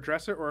never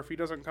address it, or if he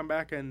doesn't come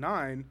back in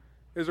 9,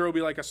 is there will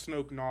be like a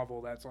Snoke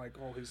novel that's like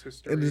all his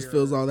history. And just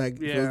fills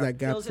that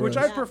gap. Which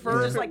I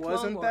prefer if it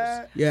wasn't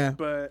that. Yeah.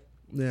 But...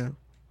 Yeah.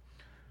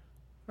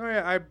 Oh,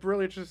 yeah, I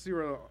really just see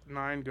where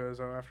 9 goes,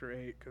 after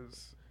 8,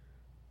 because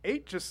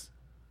 8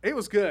 it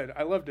was good.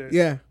 I loved it.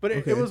 Yeah. But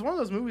it was one of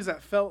those movies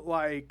that felt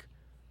like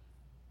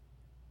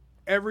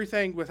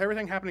everything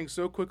happening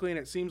so quickly, and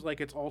it seems like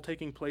it's all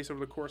taking place over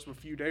the course of a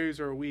few days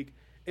or a week.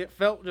 It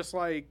felt just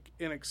like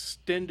an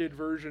extended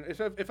version. It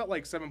felt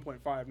like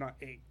 7.5, not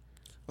 8.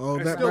 Oh,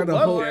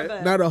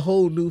 not a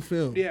whole new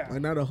film. Yeah.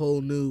 Like not a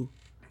whole new.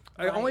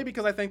 Only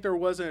because I think there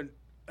wasn't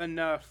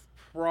enough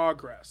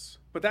progress.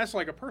 But that's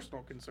like a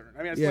personal concern.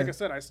 I mean, like I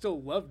said, I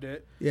still loved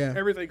it. Yeah.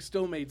 Everything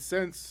still made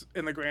sense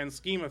in the grand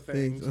scheme of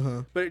things.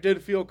 Uh-huh. But it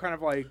did feel kind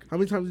of like... How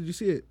many times did you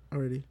see it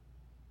already?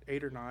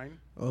 8 or 9.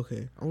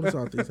 Okay. I only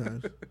saw it 3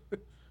 times.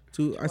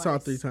 I saw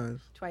it 3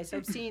 times. Twice.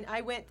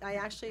 I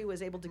actually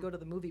was able to go to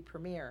the movie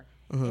premiere,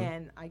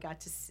 and I got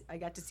to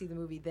see the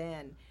movie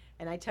then.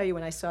 And I tell you,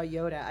 when I saw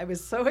Yoda, I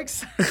was so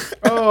excited.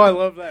 Oh, I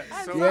love that.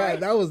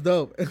 That was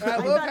dope. I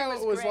love how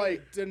it was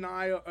like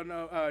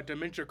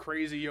dementia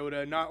crazy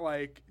Yoda, not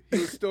like he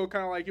was still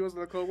kind of like he was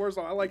in the Clone Wars.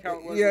 So I like how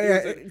it was. He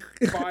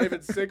was at 5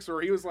 and 6,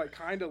 where he was like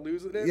kind of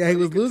losing it. Yeah, he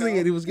was losing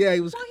it. He was.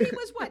 Well, he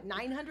was what,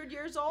 900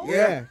 years old?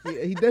 Yeah,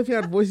 he definitely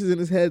had voices in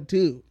his head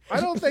too. I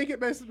don't think it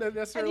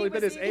necessarily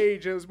been his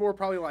age. It was more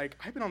probably like,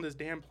 I've been on this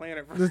damn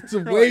planet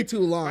for way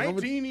too long.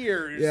 19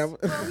 years. Yeah.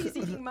 Well, he's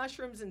eating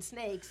mushrooms and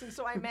snakes, and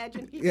so I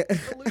imagine he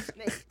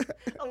hallucinates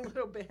a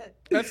little bit.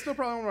 That's still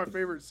probably one of my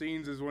favorite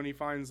scenes is when he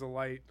finds the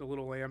light, the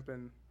little lamp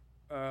in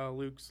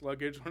Luke's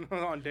luggage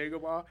on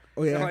Dagobah.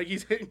 Oh, yeah. And like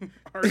he's hitting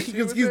R2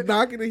 because he's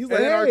knocking it. He's like,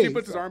 and then hey. R2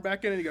 puts his arm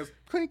back in and he goes,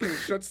 clink, and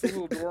shuts the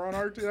little door on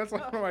R2. That's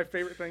like one of my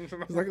favorite things.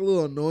 It's like a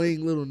little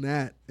annoying little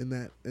gnat in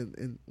that,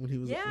 and when he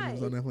was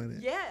on that planet.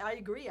 Yeah, I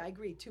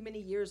agree. Too many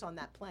years on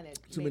that planet.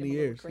 Too many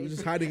years. He was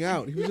just hiding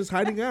out.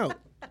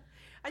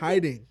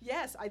 Hiding.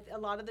 Yes, a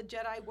lot of the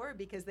Jedi were,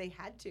 because they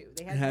had to.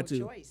 They had no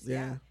choice.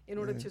 Yeah. In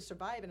order to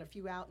survive, and a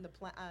few out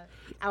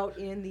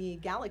in the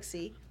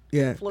galaxy.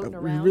 floating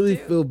around. You really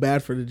too. feel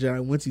bad for the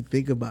Jedi once you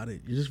think about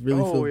it. You just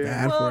really feel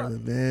bad for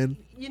them, man.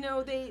 You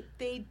know,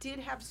 they did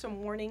have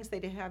some warnings. They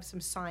did have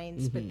some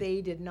signs, but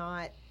they did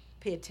not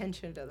pay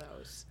attention to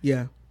those.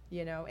 Yeah.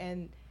 You know,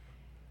 and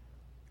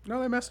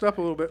no, they messed up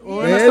a little bit.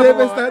 Well,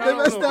 they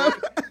messed up.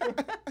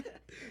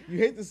 You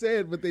hate to say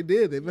it, but they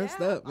did. They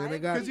messed up, man. They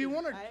got because you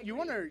want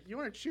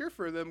to cheer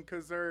for them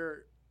because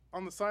they're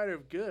on the side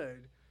of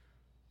good.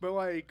 But,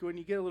 like, when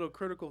you get a little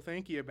critical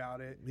thinky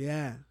about it,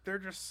 they're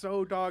just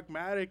so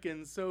dogmatic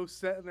and so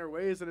set in their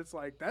ways that it's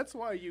like, that's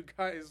why you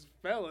guys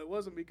fell. It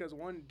wasn't because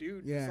one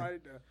dude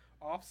decided to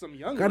off some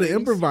young. Got to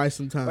improvise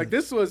sometimes. Like,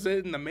 this was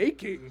in the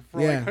making for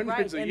like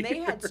hundreds of years. And they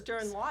had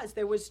stern laws.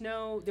 There was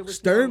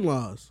stern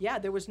laws. Yeah,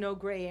 there was no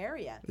gray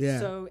area. Yeah.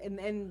 So,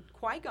 and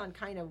Qui-Gon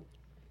kind of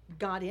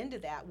got into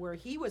that where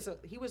he was a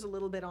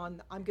little bit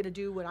on, I'm going to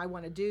do what I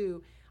want to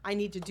do. I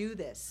need to do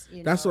this.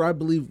 That's what I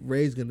believe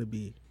Rey's going to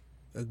be.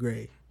 A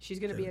gray. She's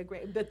gonna be a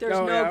gray, but there's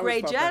no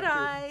gray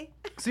Jedi.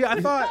 See,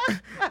 I thought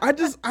I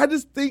just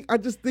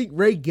think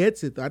Rey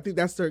gets it. Though. I think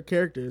that's their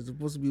character. Is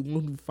supposed to be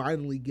one who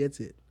finally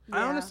gets it. Yeah.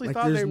 I honestly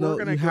thought they were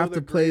gonna go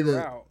the gray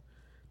route.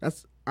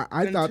 That's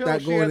I thought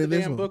that going in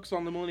this one. Books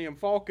on the Millennium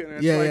Falcon,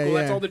 and it's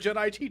that's all the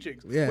Jedi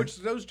teachings. Yeah. Which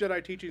those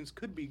Jedi teachings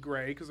could be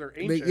gray because they're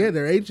ancient.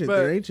 They're ancient. But,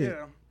 they're ancient.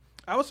 Yeah,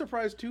 I was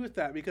surprised too with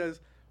that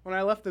because when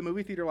I left the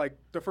movie theater, like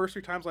the first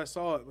 3 times I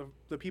saw it,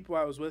 the people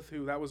I was with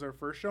who that was their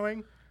first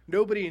showing.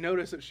 Nobody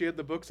noticed that she had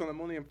the books on the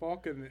Millennium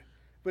Falcon,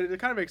 but it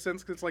kind of makes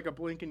sense because it's like a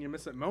blink and you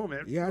miss it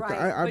moment. Yeah,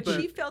 right. But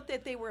she felt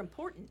that they were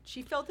important.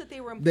 She felt that they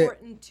were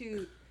important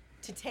to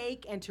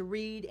take and to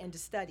read and to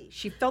study.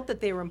 She felt that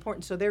they were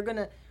important, so they're going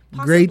to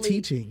possibly... Great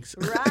teachings.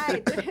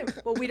 Right.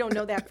 Well, we don't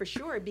know that for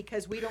sure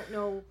because we don't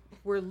know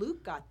where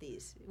Luke got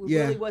these. It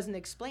really wasn't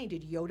explained.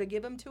 Did Yoda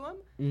give them to him?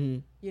 Mm-hmm.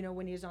 You know,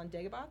 when he was on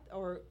Dagobah?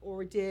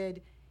 Or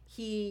did...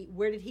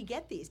 where did he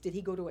get these? Did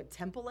he go to a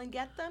temple and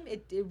get them?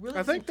 It really.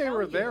 I think they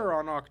were there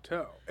on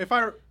Octo. If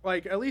I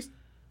at least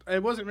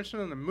it wasn't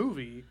mentioned in the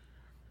movie,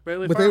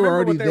 but if I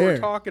remember what they were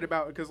talking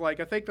about, because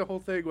like I think the whole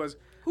thing was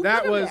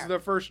that was the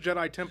first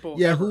Jedi temple.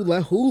 Yeah,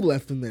 ever. who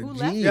left them there?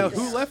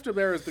 Who left him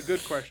there is the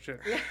good question.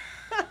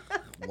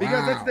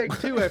 Because that's the thing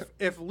too.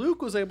 If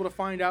Luke was able to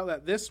find out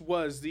that this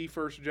was the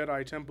first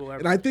Jedi temple ever,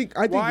 and I think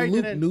why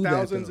Luke didn't knew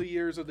thousands that, of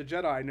years of the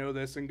Jedi know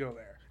this and go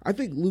there? I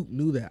think Luke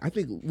knew that. I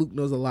think Luke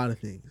knows a lot of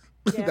things.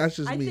 Yeah, That's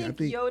just me. I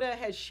think Yoda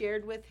has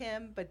shared with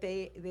him, but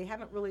they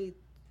haven't really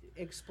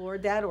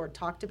explored that or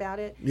talked about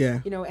it. Yeah.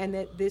 You know, and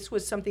that this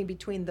was something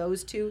between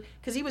those two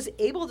because he was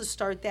able to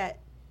start that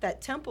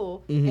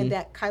temple and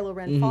that Kylo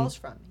Ren falls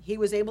from. He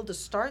was able to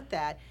start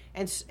that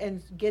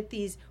and get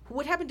these.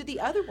 What happened to the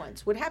other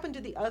ones? What happened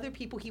to the other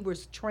people he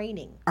was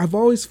training? I've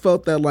always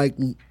felt that like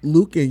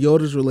Luke and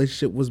Yoda's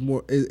relationship was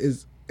more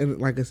is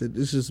and like I said,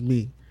 it's just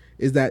me.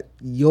 Is that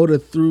Yoda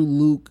threw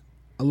Luke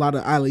a lot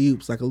of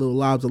alley-oops, like a little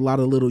lobs, a lot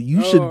of little,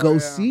 you should go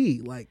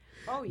see, like,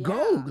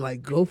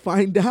 go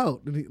find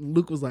out. And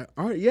Luke was like,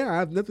 all right, I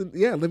have nothing,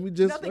 let me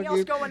just. Nothing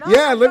else going on.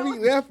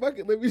 Fuck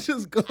it, let me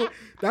just go.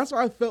 That's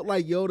what I felt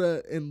like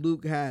Yoda and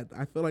Luke had.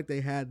 I felt like they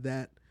had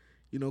that,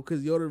 you know,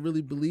 because Yoda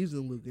really believes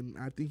in Luke, and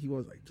I think he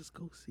was like, just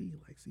go see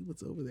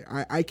what's over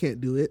there. I can't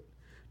do it.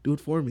 Do it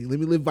for me. Let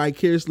me live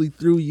vicariously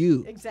through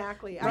you.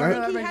 Exactly. I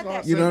think he had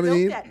that. You know what I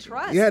mean? That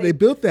trust. Yeah, they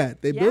built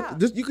that. They built.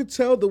 Just you could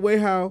tell the way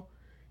how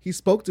he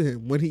spoke to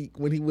him when he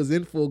was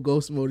in full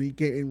ghost mode. He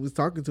came and was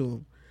talking to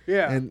him.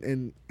 Yeah.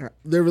 And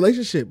their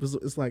relationship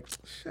is like,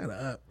 shut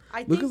up.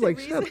 Luke is like,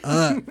 shut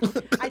up.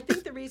 I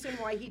think the reason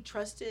why he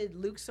trusted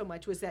Luke so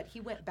much was that he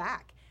went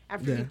back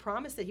after he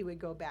promised that he would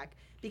go back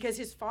because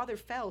his father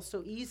fell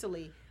so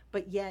easily,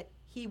 but yet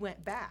he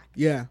went back.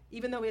 Yeah.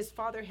 Even though his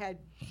father had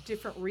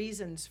different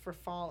reasons for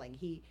falling,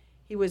 he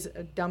was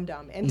a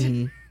dum-dum and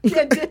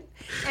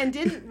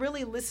didn't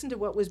really listen to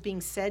what was being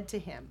said to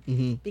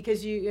him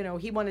because you know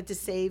he wanted to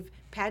save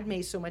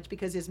Padme so much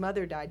because his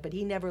mother died, but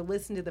he never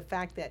listened to the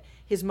fact that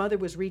his mother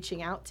was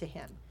reaching out to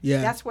him.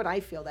 Yeah. That's what I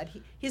feel, that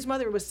his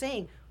mother was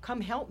saying,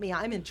 come help me,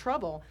 I'm in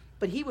trouble,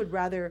 but he would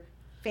rather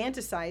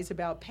fantasize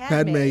about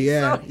Padme.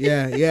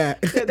 Yeah.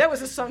 So that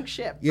was a sunk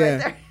ship right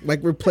there. Like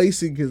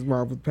replacing his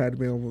mom with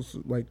Padme, almost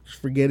like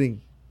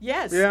forgetting.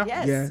 Yes.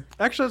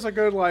 Actually, it's a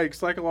good like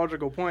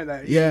psychological point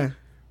that he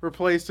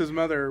replaced his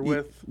mother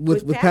with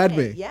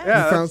Padme.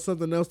 Yeah. He found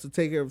something else to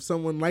take care of.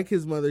 Someone like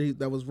his mother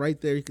that was right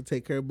there he could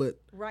take care of, but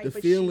the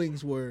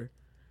feelings were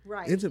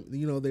intimate.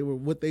 You know, they were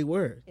what they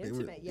were.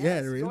 Intimate, they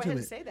were Go intimate. ahead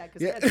and say that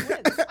because they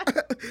had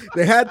twins.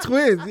 They had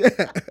twins,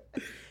 yeah.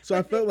 So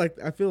I feel like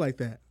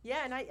that.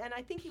 Yeah, and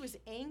I think he was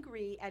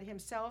angry at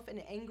himself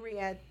and angry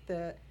at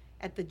the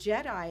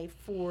Jedi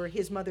for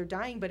his mother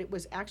dying, but it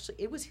was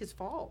his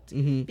fault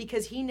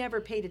because he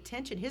never paid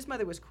attention. His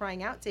mother was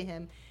crying out to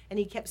him, and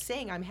he kept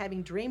saying, "I'm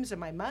having dreams of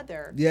my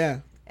mother." Yeah,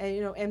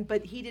 and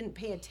but he didn't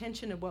pay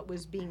attention to what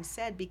was being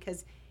said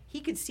because he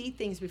could see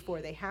things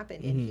before they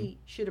happened, and he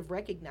should have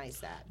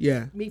recognized that.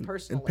 Yeah, me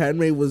personally. And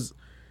Padme was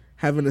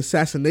having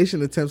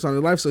assassination attempts on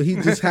her life, so he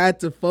just had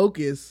to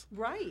focus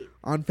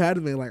on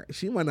Padme. Like,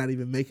 she might not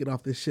even make it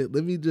off this shit.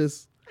 Let me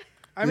just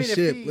I mean,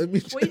 ship.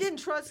 he didn't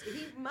trust.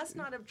 He must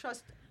not have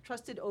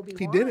trusted Obi-Wan.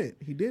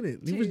 He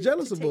didn't. He was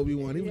jealous of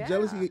Obi-Wan. He was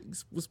jealous he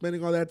was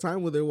spending all that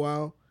time with her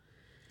while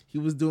he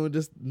was doing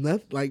just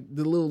nothing, like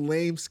the little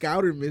lame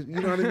scouter mission.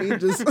 You know what I mean?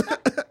 Just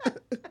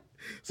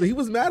so he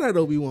was mad at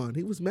Obi-Wan.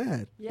 He was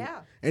mad. Yeah.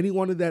 And he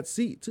wanted that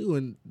seat too.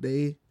 And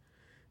they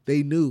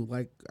knew.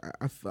 Like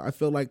I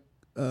feel like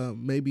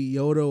maybe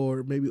Yoda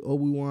or maybe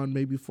Obi-Wan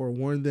maybe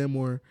forewarned them,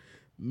 or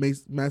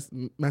Master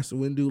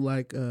Windu,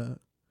 like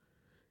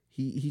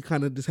he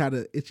kind of just had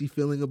an itchy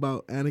feeling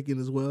about Anakin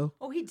as well.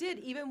 Oh, he did,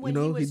 even when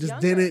he just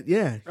younger. didn't.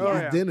 Yeah,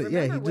 Remember,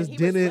 he just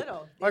didn't.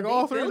 Little, like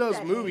all three of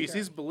those movies, anger.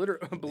 he's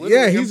belittling.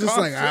 Yeah, he's just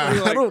like,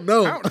 I don't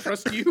know. I don't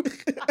trust you.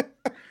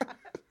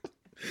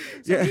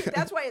 So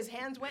that's why his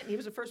hands went, and he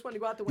was the first one to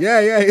go out the window.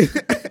 Yeah. He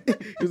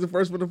was the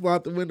first one to fly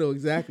out the window.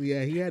 Exactly.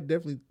 Yeah, he had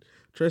definitely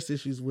trust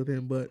issues with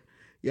him, but.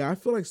 Yeah, I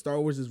feel like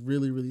Star Wars is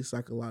really, really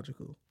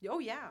psychological. Oh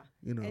yeah,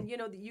 and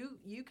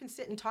you can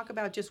sit and talk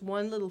about just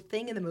one little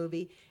thing in the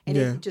movie, and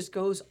it just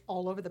goes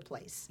all over the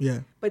place. Yeah.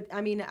 But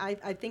I mean, I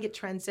think it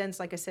transcends,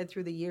 like I said,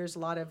 through the years. A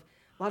lot of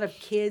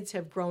kids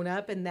have grown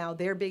up, and now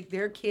their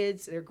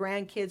kids, their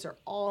grandkids are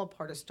all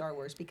part of Star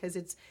Wars because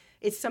it's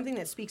something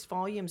that speaks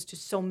volumes to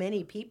so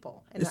many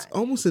people. And it's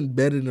almost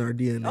embedded in our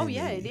DNA. Oh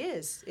yeah, it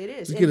is.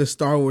 You get a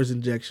Star Wars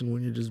injection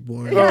when you're just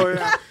born. Oh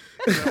yeah.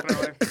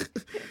 Definitely.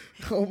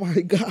 Oh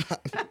my God.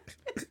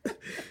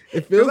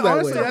 It feels that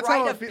honestly, way.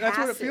 That's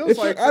what it feels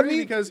like. I mean,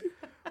 because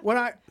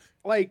when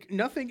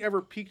nothing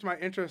ever piqued my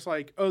interest.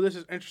 Like, oh, this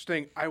is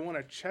interesting. I want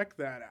to check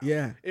that out.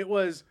 Yeah. It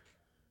was.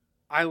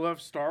 I love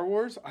Star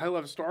Wars. I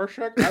love Star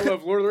Trek. I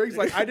love Lord of the Rings.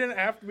 Like, I didn't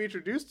have to be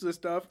introduced to this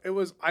stuff. It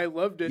was. I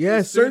loved it.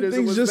 Yeah, certain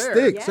things just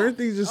stick. Yeah. Certain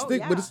things just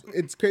stick. But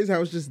it's crazy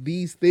how it's just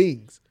these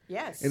things.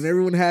 Yes. And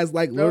everyone has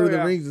like Lord of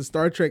the Rings and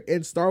Star Trek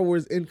and Star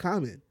Wars in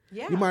common.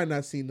 Yeah. You might not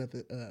have seen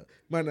nothing.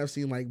 Might not have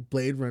seen like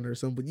Blade Runner or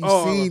something, but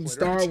you've seen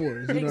Star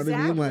Wars. You know what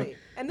I mean? Like,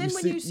 and then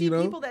when you see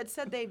people that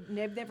said they've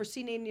never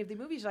seen any of the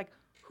movies, like,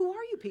 who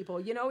are you people?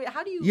 You know,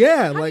 how do you?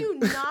 Yeah, how do you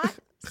not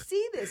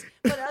see this?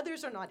 But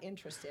others are not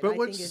interested. But I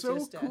what's think it's so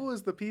just cool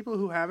is the people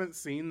who haven't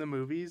seen the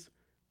movies.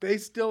 They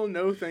still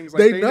know things.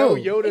 Like they know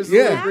Yoda's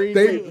exactly.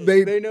 green.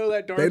 They know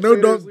that Darth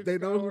Vader's Luke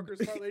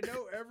Skywalker's son. They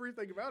know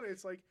everything about it.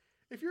 It's like,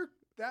 if you're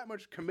that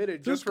much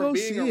committed just for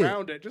being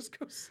around it, just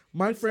go.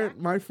 My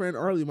friend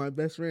Arlie, my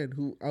best friend,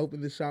 who I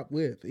opened the shop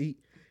with,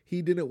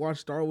 he didn't watch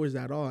Star Wars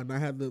at all, and I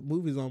had the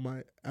movies on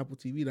my Apple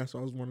TV. That's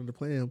why I was wanting to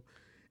play them,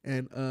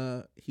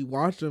 and he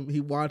watched them. He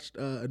watched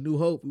A New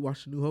Hope. We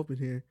watched A New Hope in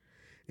here,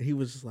 and he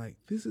was just like,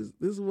 "This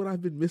is what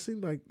I've been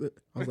missing." Like,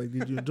 I was like,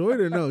 "Did you enjoy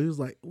it or no?" He was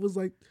like, "It was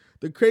like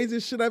the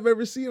craziest shit I've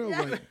ever seen." I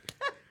was like,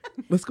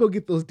 "Let's go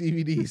get those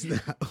DVDs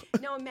now."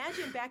 Now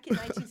imagine back in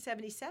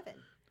 1977.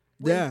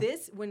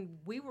 When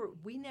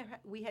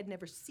we had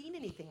never seen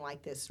anything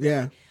like this. Really.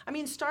 Yeah. I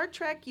mean, Star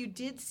Trek, you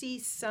did see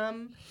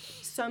some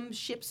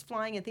ships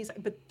flying and things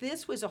like, but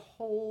this was a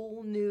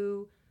whole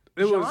new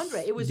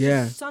genre. It was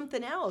just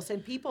something else,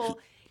 and people,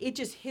 it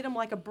just hit them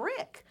like a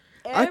brick.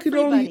 I could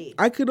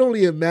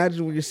only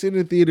imagine when you're sitting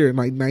in the theater in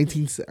like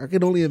I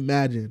could only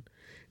imagine.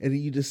 And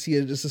you just see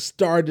just a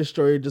Star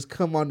Destroyer just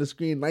come on the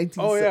screen.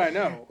 Oh yeah, I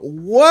know.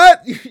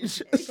 What?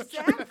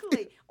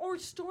 Exactly. Or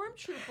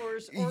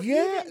stormtroopers, or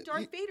even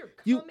Darth Vader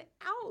come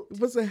out. It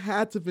was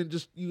had to have been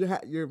just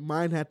your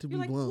mind had to be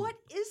blown. What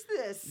is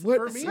this?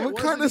 What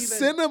kind of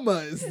cinema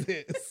is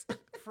this?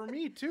 For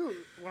me too.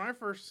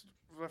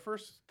 The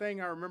first thing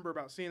I remember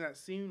about seeing that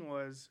scene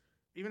was,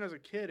 even as a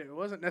kid, it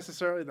wasn't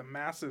necessarily the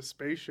massive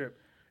spaceship.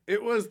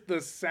 It was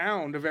the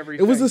sound of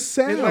everything. It was a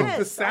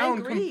sound. The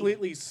sound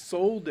completely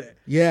sold it.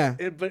 Yeah.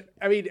 But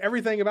I mean,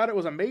 everything about it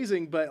was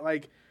amazing. But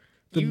like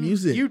the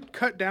music, you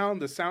cut down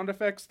the sound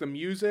effects, the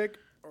music,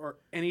 or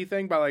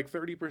anything by like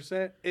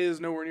 30%, is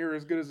nowhere near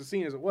as good as the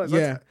scene as it was.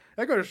 Yeah.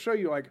 I got to show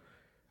you, like,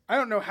 I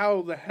don't know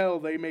how the hell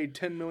they made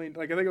 $10 million.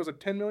 Like, I think it was a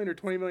 $10 million or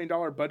 $20 million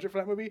budget for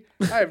that movie.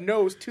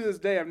 To this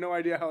day, I have no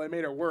idea how they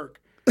made it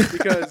work,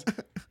 because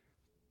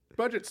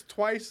budget's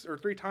twice or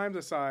three times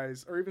the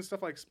size, or even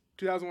stuff like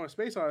 2001: A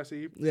Space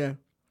Odyssey. Yeah,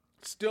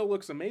 still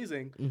looks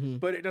amazing,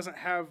 but it doesn't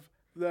have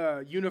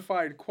the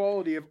unified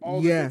quality of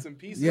all the bits and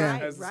pieces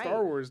as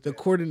Star Wars did. The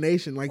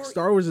coordination, like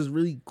Star Wars is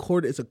really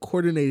it's a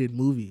coordinated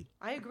movie.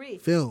 I agree.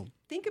 Film.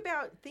 Think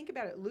about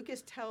it.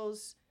 Lucas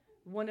tells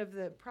one of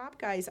the prop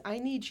guys, "I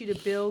need you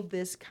to build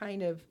this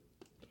kind of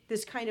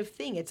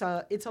thing. It's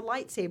a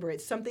lightsaber.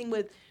 It's something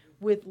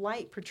with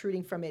light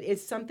protruding from it.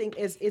 It's something.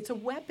 It's a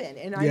weapon."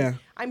 And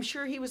I'm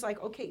sure he was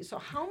like, "Okay, so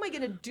how am I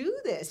going to do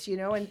this?" You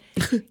know, and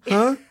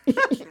huh?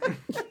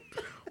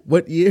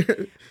 What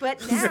year?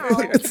 But now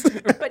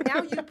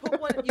you put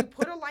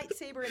a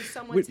lightsaber in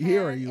someone's hand,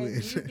 year are you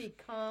and in?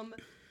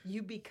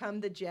 you become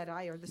the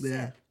Jedi or the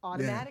Sith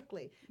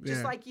automatically,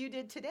 just like you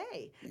did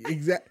today.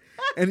 Exactly.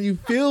 And you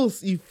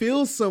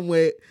feel some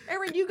way.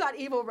 Aaron, you got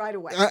evil right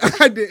away.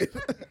 I did.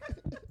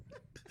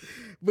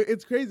 But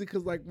it's crazy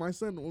because, like, my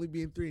son only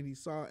being 3, and he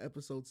saw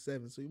episode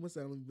 7, so he must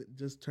have only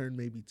just turned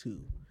maybe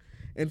 2.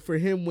 And for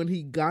him, when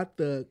he got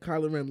the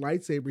Kylo Ren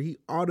lightsaber, he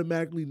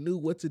automatically knew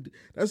what to do.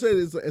 That's what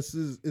is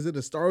it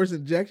a Star Wars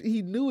injection?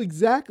 He knew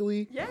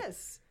exactly.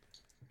 Yes.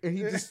 And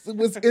he just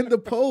was in the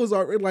pose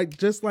already, like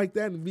just like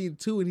that, and being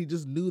two, and he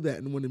just knew that.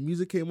 And when the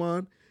music came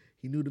on,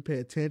 he knew to pay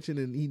attention,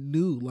 and he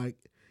knew, like,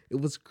 it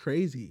was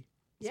crazy.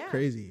 It's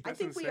crazy. I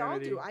think we all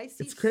do.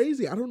 It's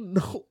crazy. I don't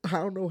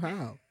know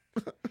how.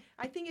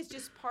 I think it's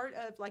just part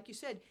of, like you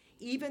said,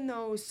 even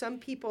though some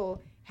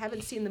people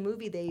haven't seen the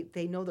movie,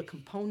 they know the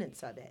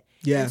components of it.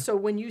 Yeah. And so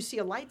when you see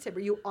a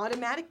lightsaber, you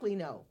automatically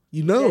know.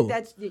 You know.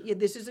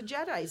 This is a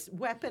Jedi's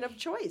weapon of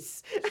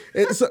choice.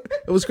 It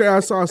was crazy. I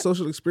saw a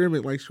social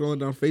experiment, like, scrolling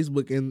down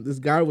Facebook, and this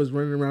guy was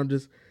running around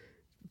just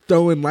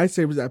throwing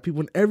lightsabers at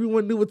people, and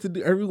everyone knew what to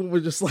do. Everyone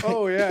was just like,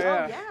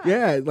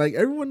 yeah, like,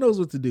 everyone knows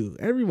what to do.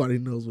 Everybody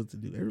knows what to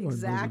do. Everyone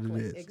knows what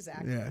it is.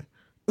 Exactly. Yeah.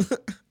 So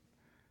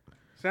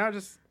now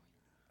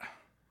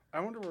I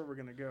wonder where we're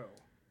gonna go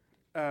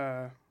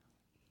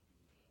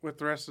with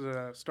the rest of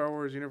the Star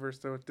Wars universe,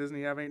 though, with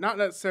Disney having, not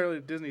necessarily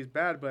Disney's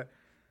bad, but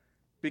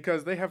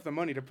because they have the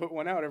money to put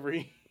one out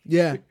every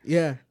Yeah.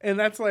 And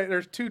that's like,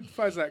 there's two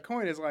sides of that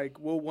coin. Is like,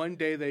 will one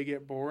day they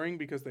get boring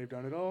because they've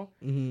done it all?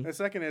 Mm-hmm. The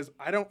second is,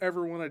 I don't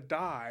ever want to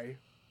die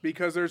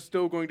because there's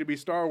still going to be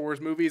Star Wars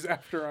movies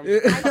after I'm. I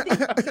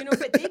think,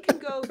 but they can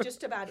go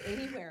just about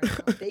anywhere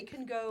now. They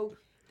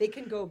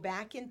can go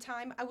back in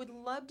time. I would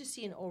love to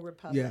see an Old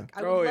Republic. Yeah.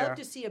 I would love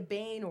to see a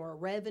Bane or a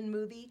Revan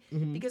movie,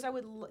 because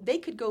they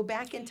could go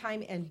back in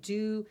time and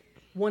do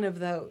one of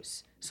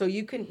those. So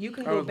you can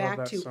go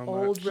back to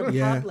Old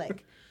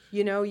Republic.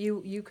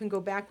 You can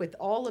go back with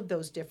all of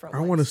those different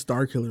ones. I want a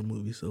Star Killer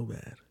movie so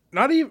bad.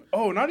 Not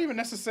even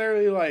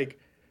necessarily like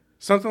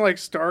something like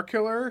Star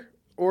Killer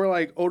or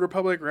like Old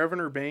Republic, Revan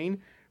or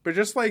Bane, but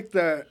just like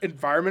the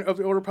environment of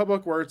the Old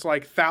Republic where it's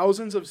like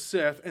thousands of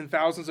Sith and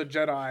thousands of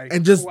Jedi.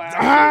 And just,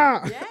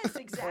 Yes,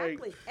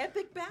 exactly.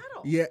 Epic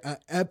battle. Yeah,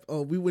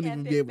 we wouldn't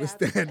even be able to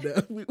stand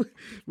up. We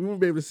wouldn't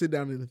be able to sit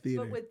down in the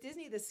theater. But with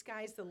Disney, the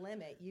sky's the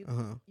limit. You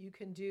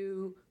can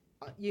do,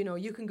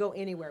 you can go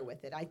anywhere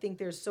with it. I think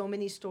there's so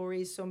many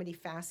stories, so many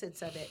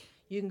facets of it.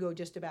 You can go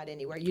just about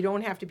anywhere. You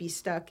don't have to be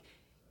stuck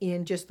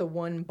in just the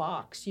one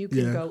box. You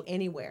can go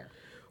anywhere.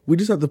 We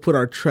just have to put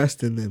our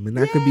trust in them, and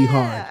that could be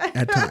hard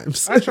at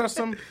times. I trust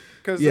them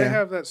because they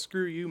have that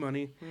screw you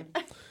money.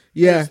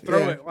 Yeah, just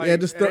throw it. Like,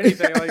 just throw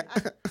anything. Like,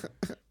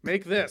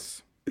 make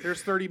this.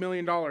 Here's $30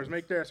 million.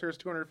 Make this. Here's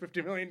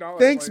 $250 million.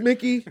 Thanks,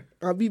 Mickey.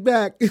 I'll be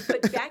back.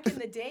 But back in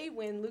the day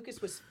when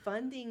Lucas was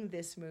funding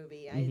this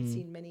movie, I had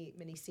seen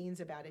many scenes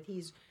about it.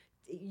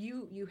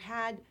 You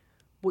had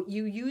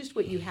you used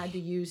what you had to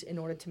use in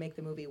order to make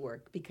the movie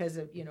work because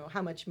of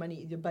how much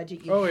money, the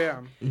budget you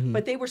had.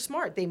 But they were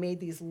smart. They made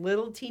these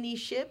little teeny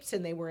ships,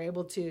 and they were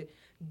able to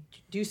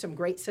do some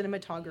great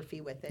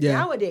cinematography with it.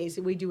 Nowadays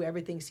we do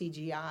everything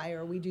CGI,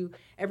 or we do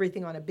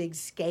everything on a big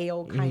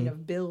scale kind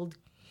of build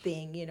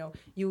thing.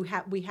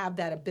 We have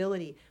that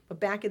ability, but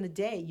back in the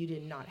day you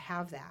did not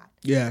have that.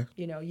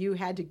 You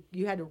had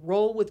to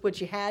roll with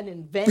what you had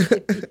and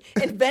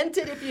invent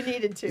it if you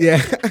needed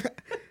to.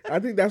 I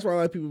think that's why a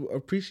lot of people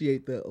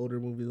appreciate the older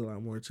movies a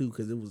lot more too,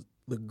 because it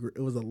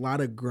was a lot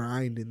of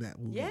grind in that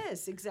movie.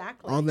 Yes,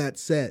 exactly. On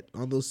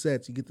those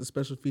sets, you get the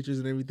special features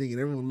and everything,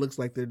 and everyone looks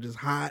like they're just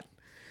hot.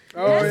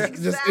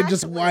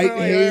 Just white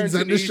Hanes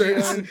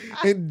undershirts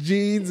and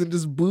jeans and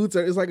just boots.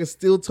 It's like a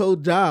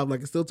steel-toed job,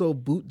 like a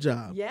steel-toed boot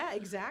job. Yeah,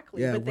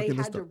 exactly. But they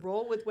had to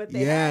roll with what they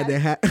had. Yeah, they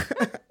had.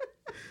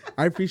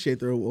 I appreciate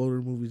the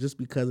older movies just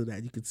because of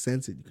that. You could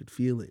sense it. You could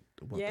feel it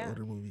about the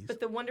older movies. But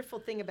the wonderful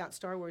thing about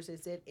Star Wars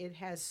is it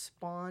has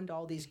spawned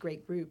all these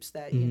great groups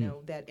that,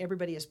 that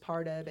everybody is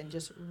part of and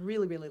just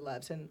really, really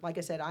loves. And like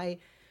I said, I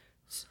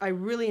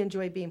really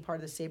enjoy being part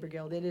of the Saber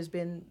Guild. It has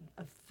been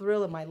a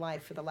thrill of my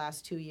life for the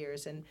last 2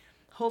 years. And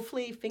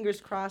hopefully,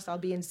 fingers crossed, I'll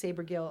be in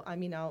Saber Guild.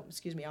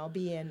 I'll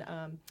be in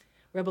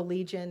Rebel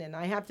Legion. And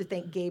I have to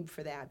thank Gabe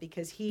for that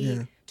because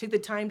he took the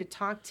time to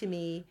talk to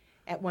me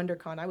at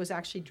WonderCon. I was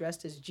actually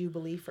dressed as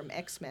Jubilee from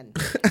X-Men.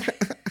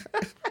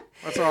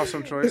 That's an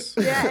awesome choice.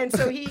 Yeah, and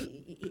so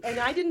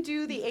I didn't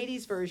do the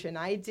 80s version.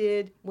 I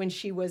did when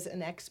she was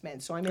an X-Men.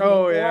 So I'm in the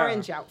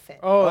orange outfit.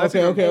 Oh, that's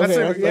okay.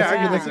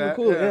 That's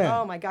cool. Yeah.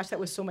 Oh my gosh, that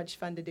was so much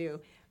fun to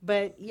do.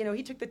 But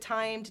he took the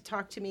time to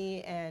talk to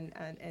me and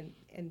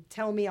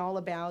tell me all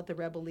about the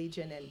Rebel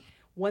Legion and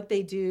what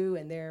they do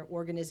and their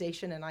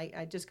organization, and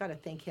I just got to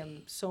thank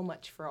him so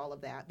much for all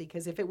of that,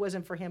 because if it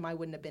wasn't for him, I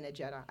wouldn't have been a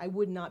Jedi. I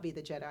would not be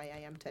the Jedi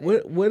I am today.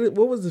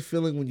 What was the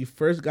feeling when you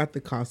first got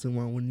the costume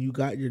on, when you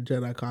got your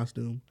Jedi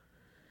costume,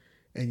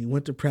 and you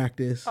went to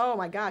practice? Oh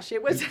my gosh,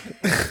 it was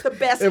the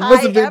best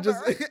high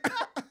ever.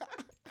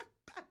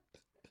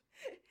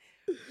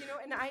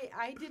 And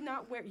I did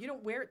not wear. You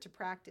don't wear it to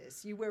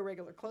practice. You wear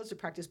regular clothes to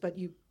practice, but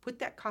you put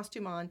that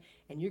costume on,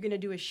 and you're going to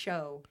do a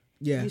show.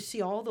 Yeah. You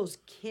see all those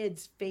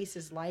kids'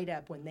 faces light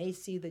up when they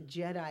see the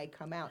Jedi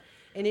come out.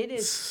 And it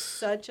is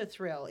such a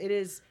thrill. It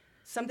is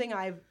something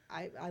I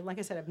like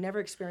I said, I've never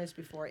experienced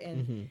before.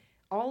 And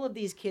all of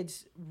these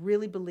kids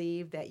really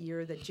believe that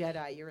you're the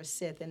Jedi, you're a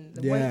Sith. And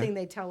the one thing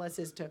they tell us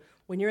is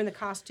when you're in the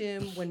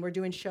costume, when we're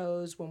doing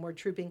shows, when we're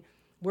trooping,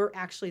 we're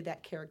actually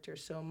that character.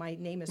 So my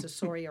name is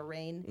Asoria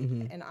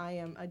Rain, and I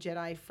am a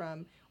Jedi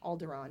from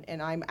Alderaan.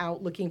 And I'm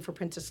out looking for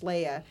Princess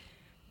Leia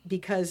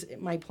because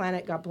my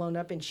planet got blown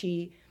up, and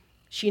she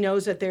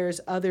knows that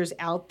there's others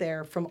out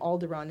there from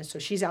Alderaan. And so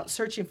she's out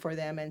searching for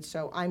them, and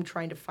so I'm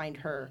trying to find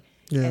her.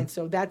 Yeah. And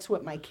so that's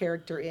what my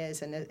character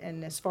is.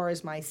 And as far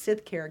as my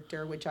Sith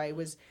character,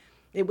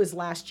 it was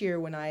last year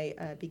when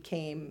I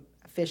became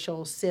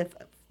official Sith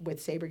with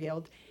Saber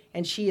Guild.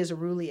 And she is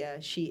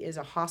Aurelia. She is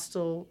a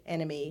hostile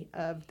enemy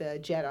of the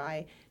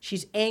Jedi.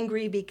 She's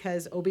angry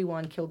because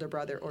Obi-Wan killed her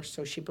brother, or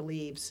so she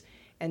believes.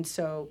 And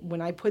so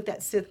when I put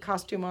that Sith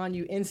costume on,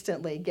 you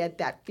instantly get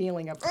that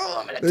feeling of,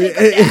 I'm going to take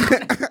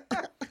her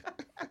down.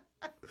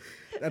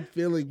 That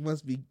feeling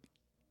must be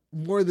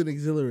more than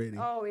exhilarating.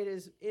 Oh, it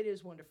is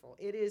wonderful.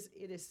 It is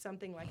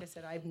something, like I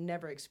said, I've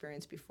never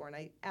experienced before, and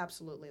I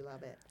absolutely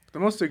love it. The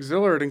most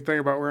exhilarating thing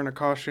about wearing a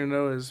costume,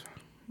 though, is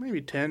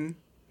maybe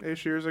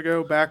 10-ish years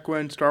ago, back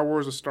when Star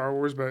Wars was Star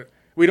Wars, but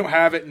we don't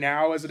have it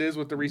now as it is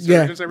with the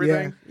resurgence and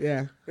everything.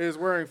 Yeah. Is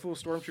wearing full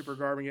stormtrooper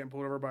garb and getting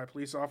pulled over by a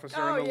police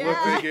officer and the look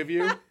they give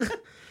you.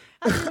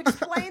 How do you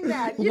explain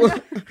that?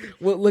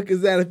 What look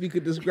is that, if you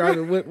could describe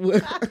it?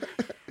 What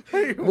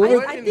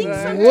I think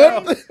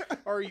sometimes... What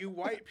are you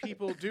white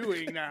people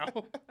doing now?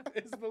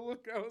 Is the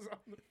look that was on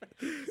the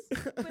face.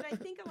 But I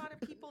think a lot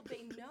of people,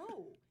 they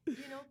know.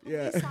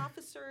 Police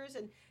officers,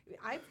 and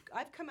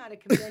I've come out of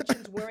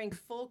conventions wearing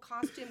full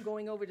costume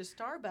going over to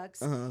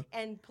Starbucks,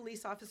 and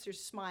police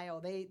officers smile.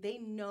 They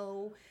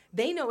know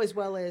as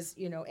well as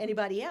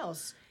anybody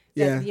else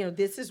that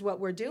this is what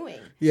we're doing.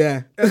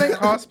 Yeah. And then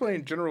cosplay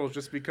in general is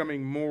just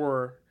becoming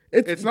more.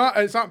 It's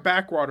not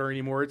backwater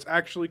anymore. It's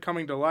actually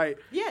coming to light.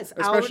 Yes,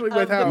 especially out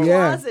with of how the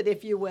closet,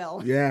 if you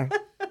will. Yeah,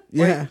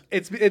 yeah.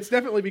 It's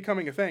definitely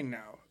becoming a thing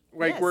now.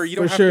 Where you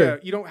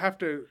don't have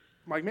to.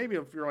 Like, maybe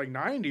if you're like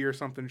 90 or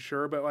something,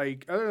 sure, but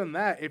like other than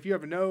that, if you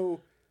have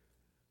no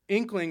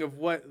inkling of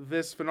what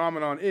this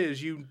phenomenon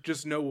is, you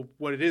just know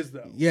what it is,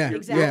 though. Yeah,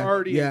 exactly. You're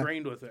already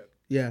ingrained with it.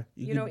 Yeah,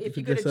 if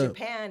you go to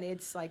Japan,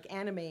 it's like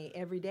anime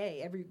every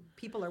day.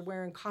 People are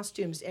wearing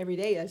costumes every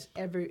day as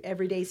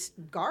everyday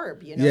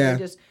garb.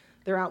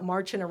 They're out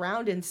marching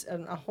around in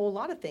a whole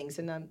lot of things,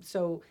 and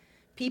so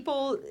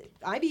people.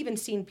 I've even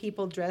seen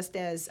people dressed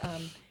as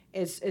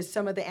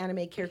some of the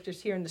anime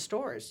characters here in the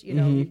stores.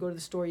 You go to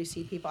the store, you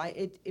see people.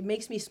 It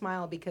makes me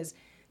smile because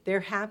they're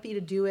happy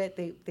to do it.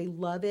 They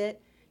love it.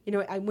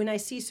 When I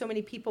see so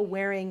many people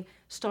wearing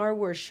Star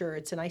Wars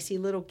shirts, and I see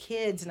little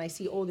kids, and I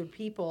see older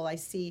people, I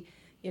see.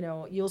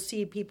 You'll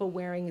see people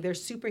wearing their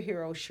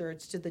superhero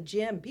shirts to the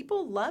gym.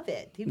 People love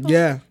it.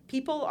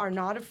 People are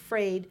not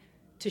afraid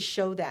to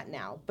show that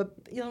now. But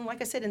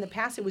like I said, in the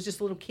past it was just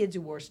little kids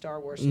who wore Star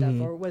Wars stuff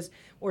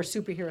or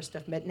superhero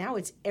stuff. But now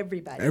it's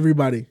everybody.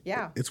 Everybody.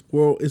 Yeah. It's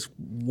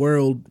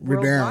world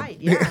renowned.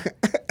 Yeah.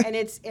 and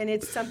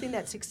it's something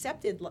that's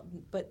accepted.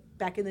 But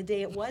back in the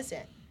day, it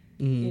wasn't.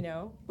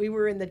 We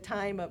were in the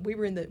time of,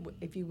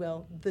 if you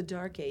will, the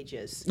Dark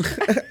Ages.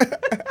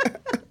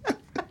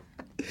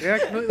 Yeah, I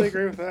completely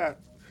agree with that.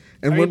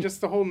 And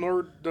just the whole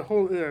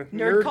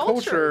nerd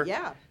culture.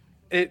 Yeah,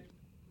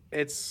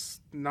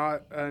 it's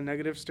not a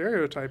negative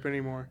stereotype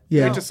anymore.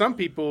 Yeah, and to some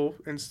people,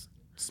 in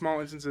small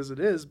instances, it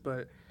is.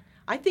 But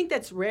I think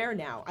that's rare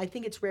now. I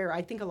think it's rare.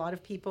 I think a lot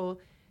of people,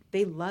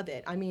 they love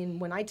it. I mean,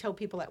 when I tell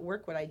people at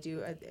work what I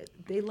do,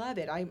 they love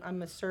it.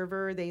 I'm a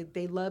server.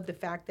 They love the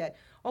fact that,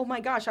 oh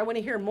my gosh, I want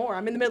to hear more.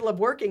 I'm in the middle of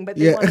working, but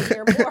they want to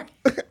hear more.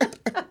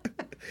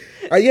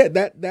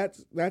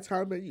 That's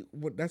how I met you.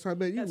 That's how I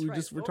met you. That's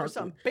right. We're talking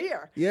some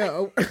beer.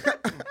 Yeah.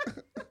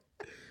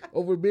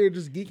 Over beer,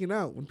 just geeking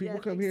out. When people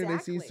come here and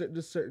they see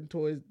just certain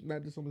toys,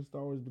 not just on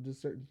Star Wars, but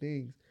just certain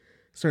things,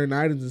 certain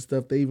items and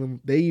stuff. They're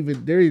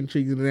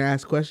intrigued and they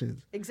ask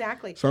questions.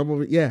 Exactly. So I'm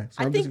over. Yeah.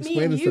 So I I'm think just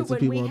me and you,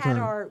 when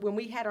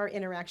we had our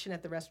interaction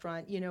at the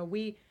restaurant,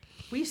 we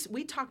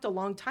talked a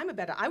long time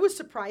about it. I was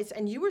surprised,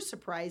 and you were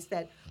surprised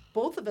that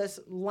both of us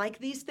like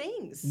these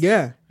things.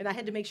 Yeah. And I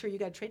had to make sure you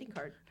got a trading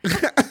card.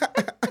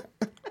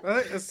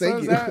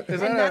 Thank you.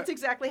 That's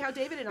exactly how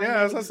David and I.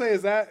 Yeah, I was gonna say,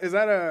 is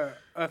that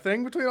a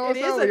thing between all of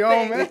us? It is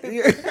a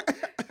thing.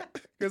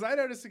 Because I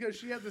noticed because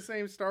she had the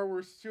same Star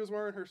Wars. She was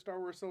wearing her Star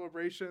Wars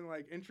Celebration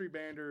entry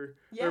band or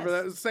whatever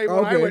that. Same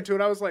when I went to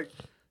it, I was like,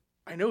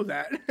 I know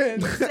that.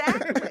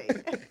 Exactly.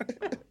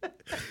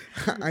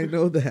 I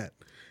know that.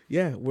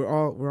 Yeah, we're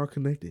all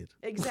connected.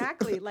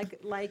 Exactly, like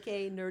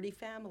a nerdy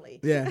family.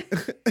 Yeah.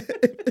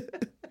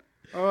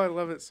 Oh, I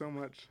love it so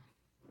much.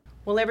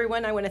 Well,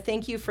 everyone, I want to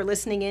thank you for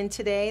listening in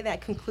today. That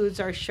concludes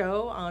our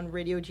show on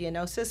Radio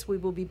Geonosis. We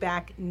will be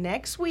back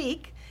next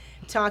week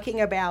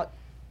talking about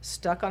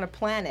Stuck on a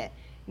Planet.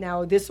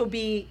 Now, this will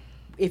be,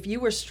 if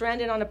you were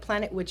stranded on a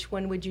planet, which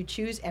one would you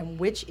choose, and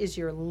which is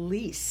your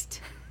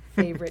least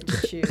favorite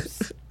to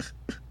choose?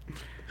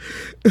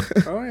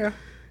 Oh, yeah.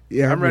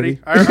 Yeah, I'm ready.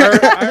 I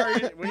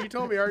already, when you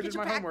told me, I already did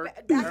my homework.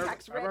 I'm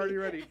already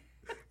ready.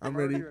 I'm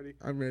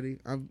ready.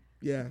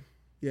 Yeah.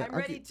 Yeah, I'm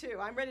ready too.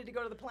 I'm ready to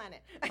go to the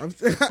planet.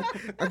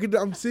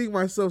 I'm seeing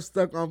myself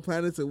stuck on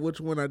planets, and which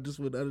one I just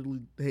would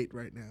utterly hate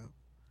right now.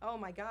 Oh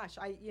my gosh!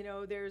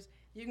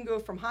 You can go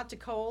from hot to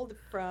cold,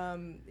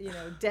 from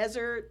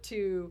desert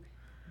to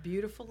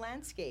beautiful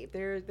landscape.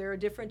 There are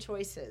different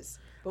choices,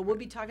 but we'll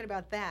be talking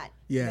about that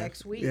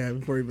next week. Yeah,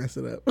 before you mess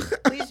it up.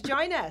 Please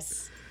join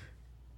us.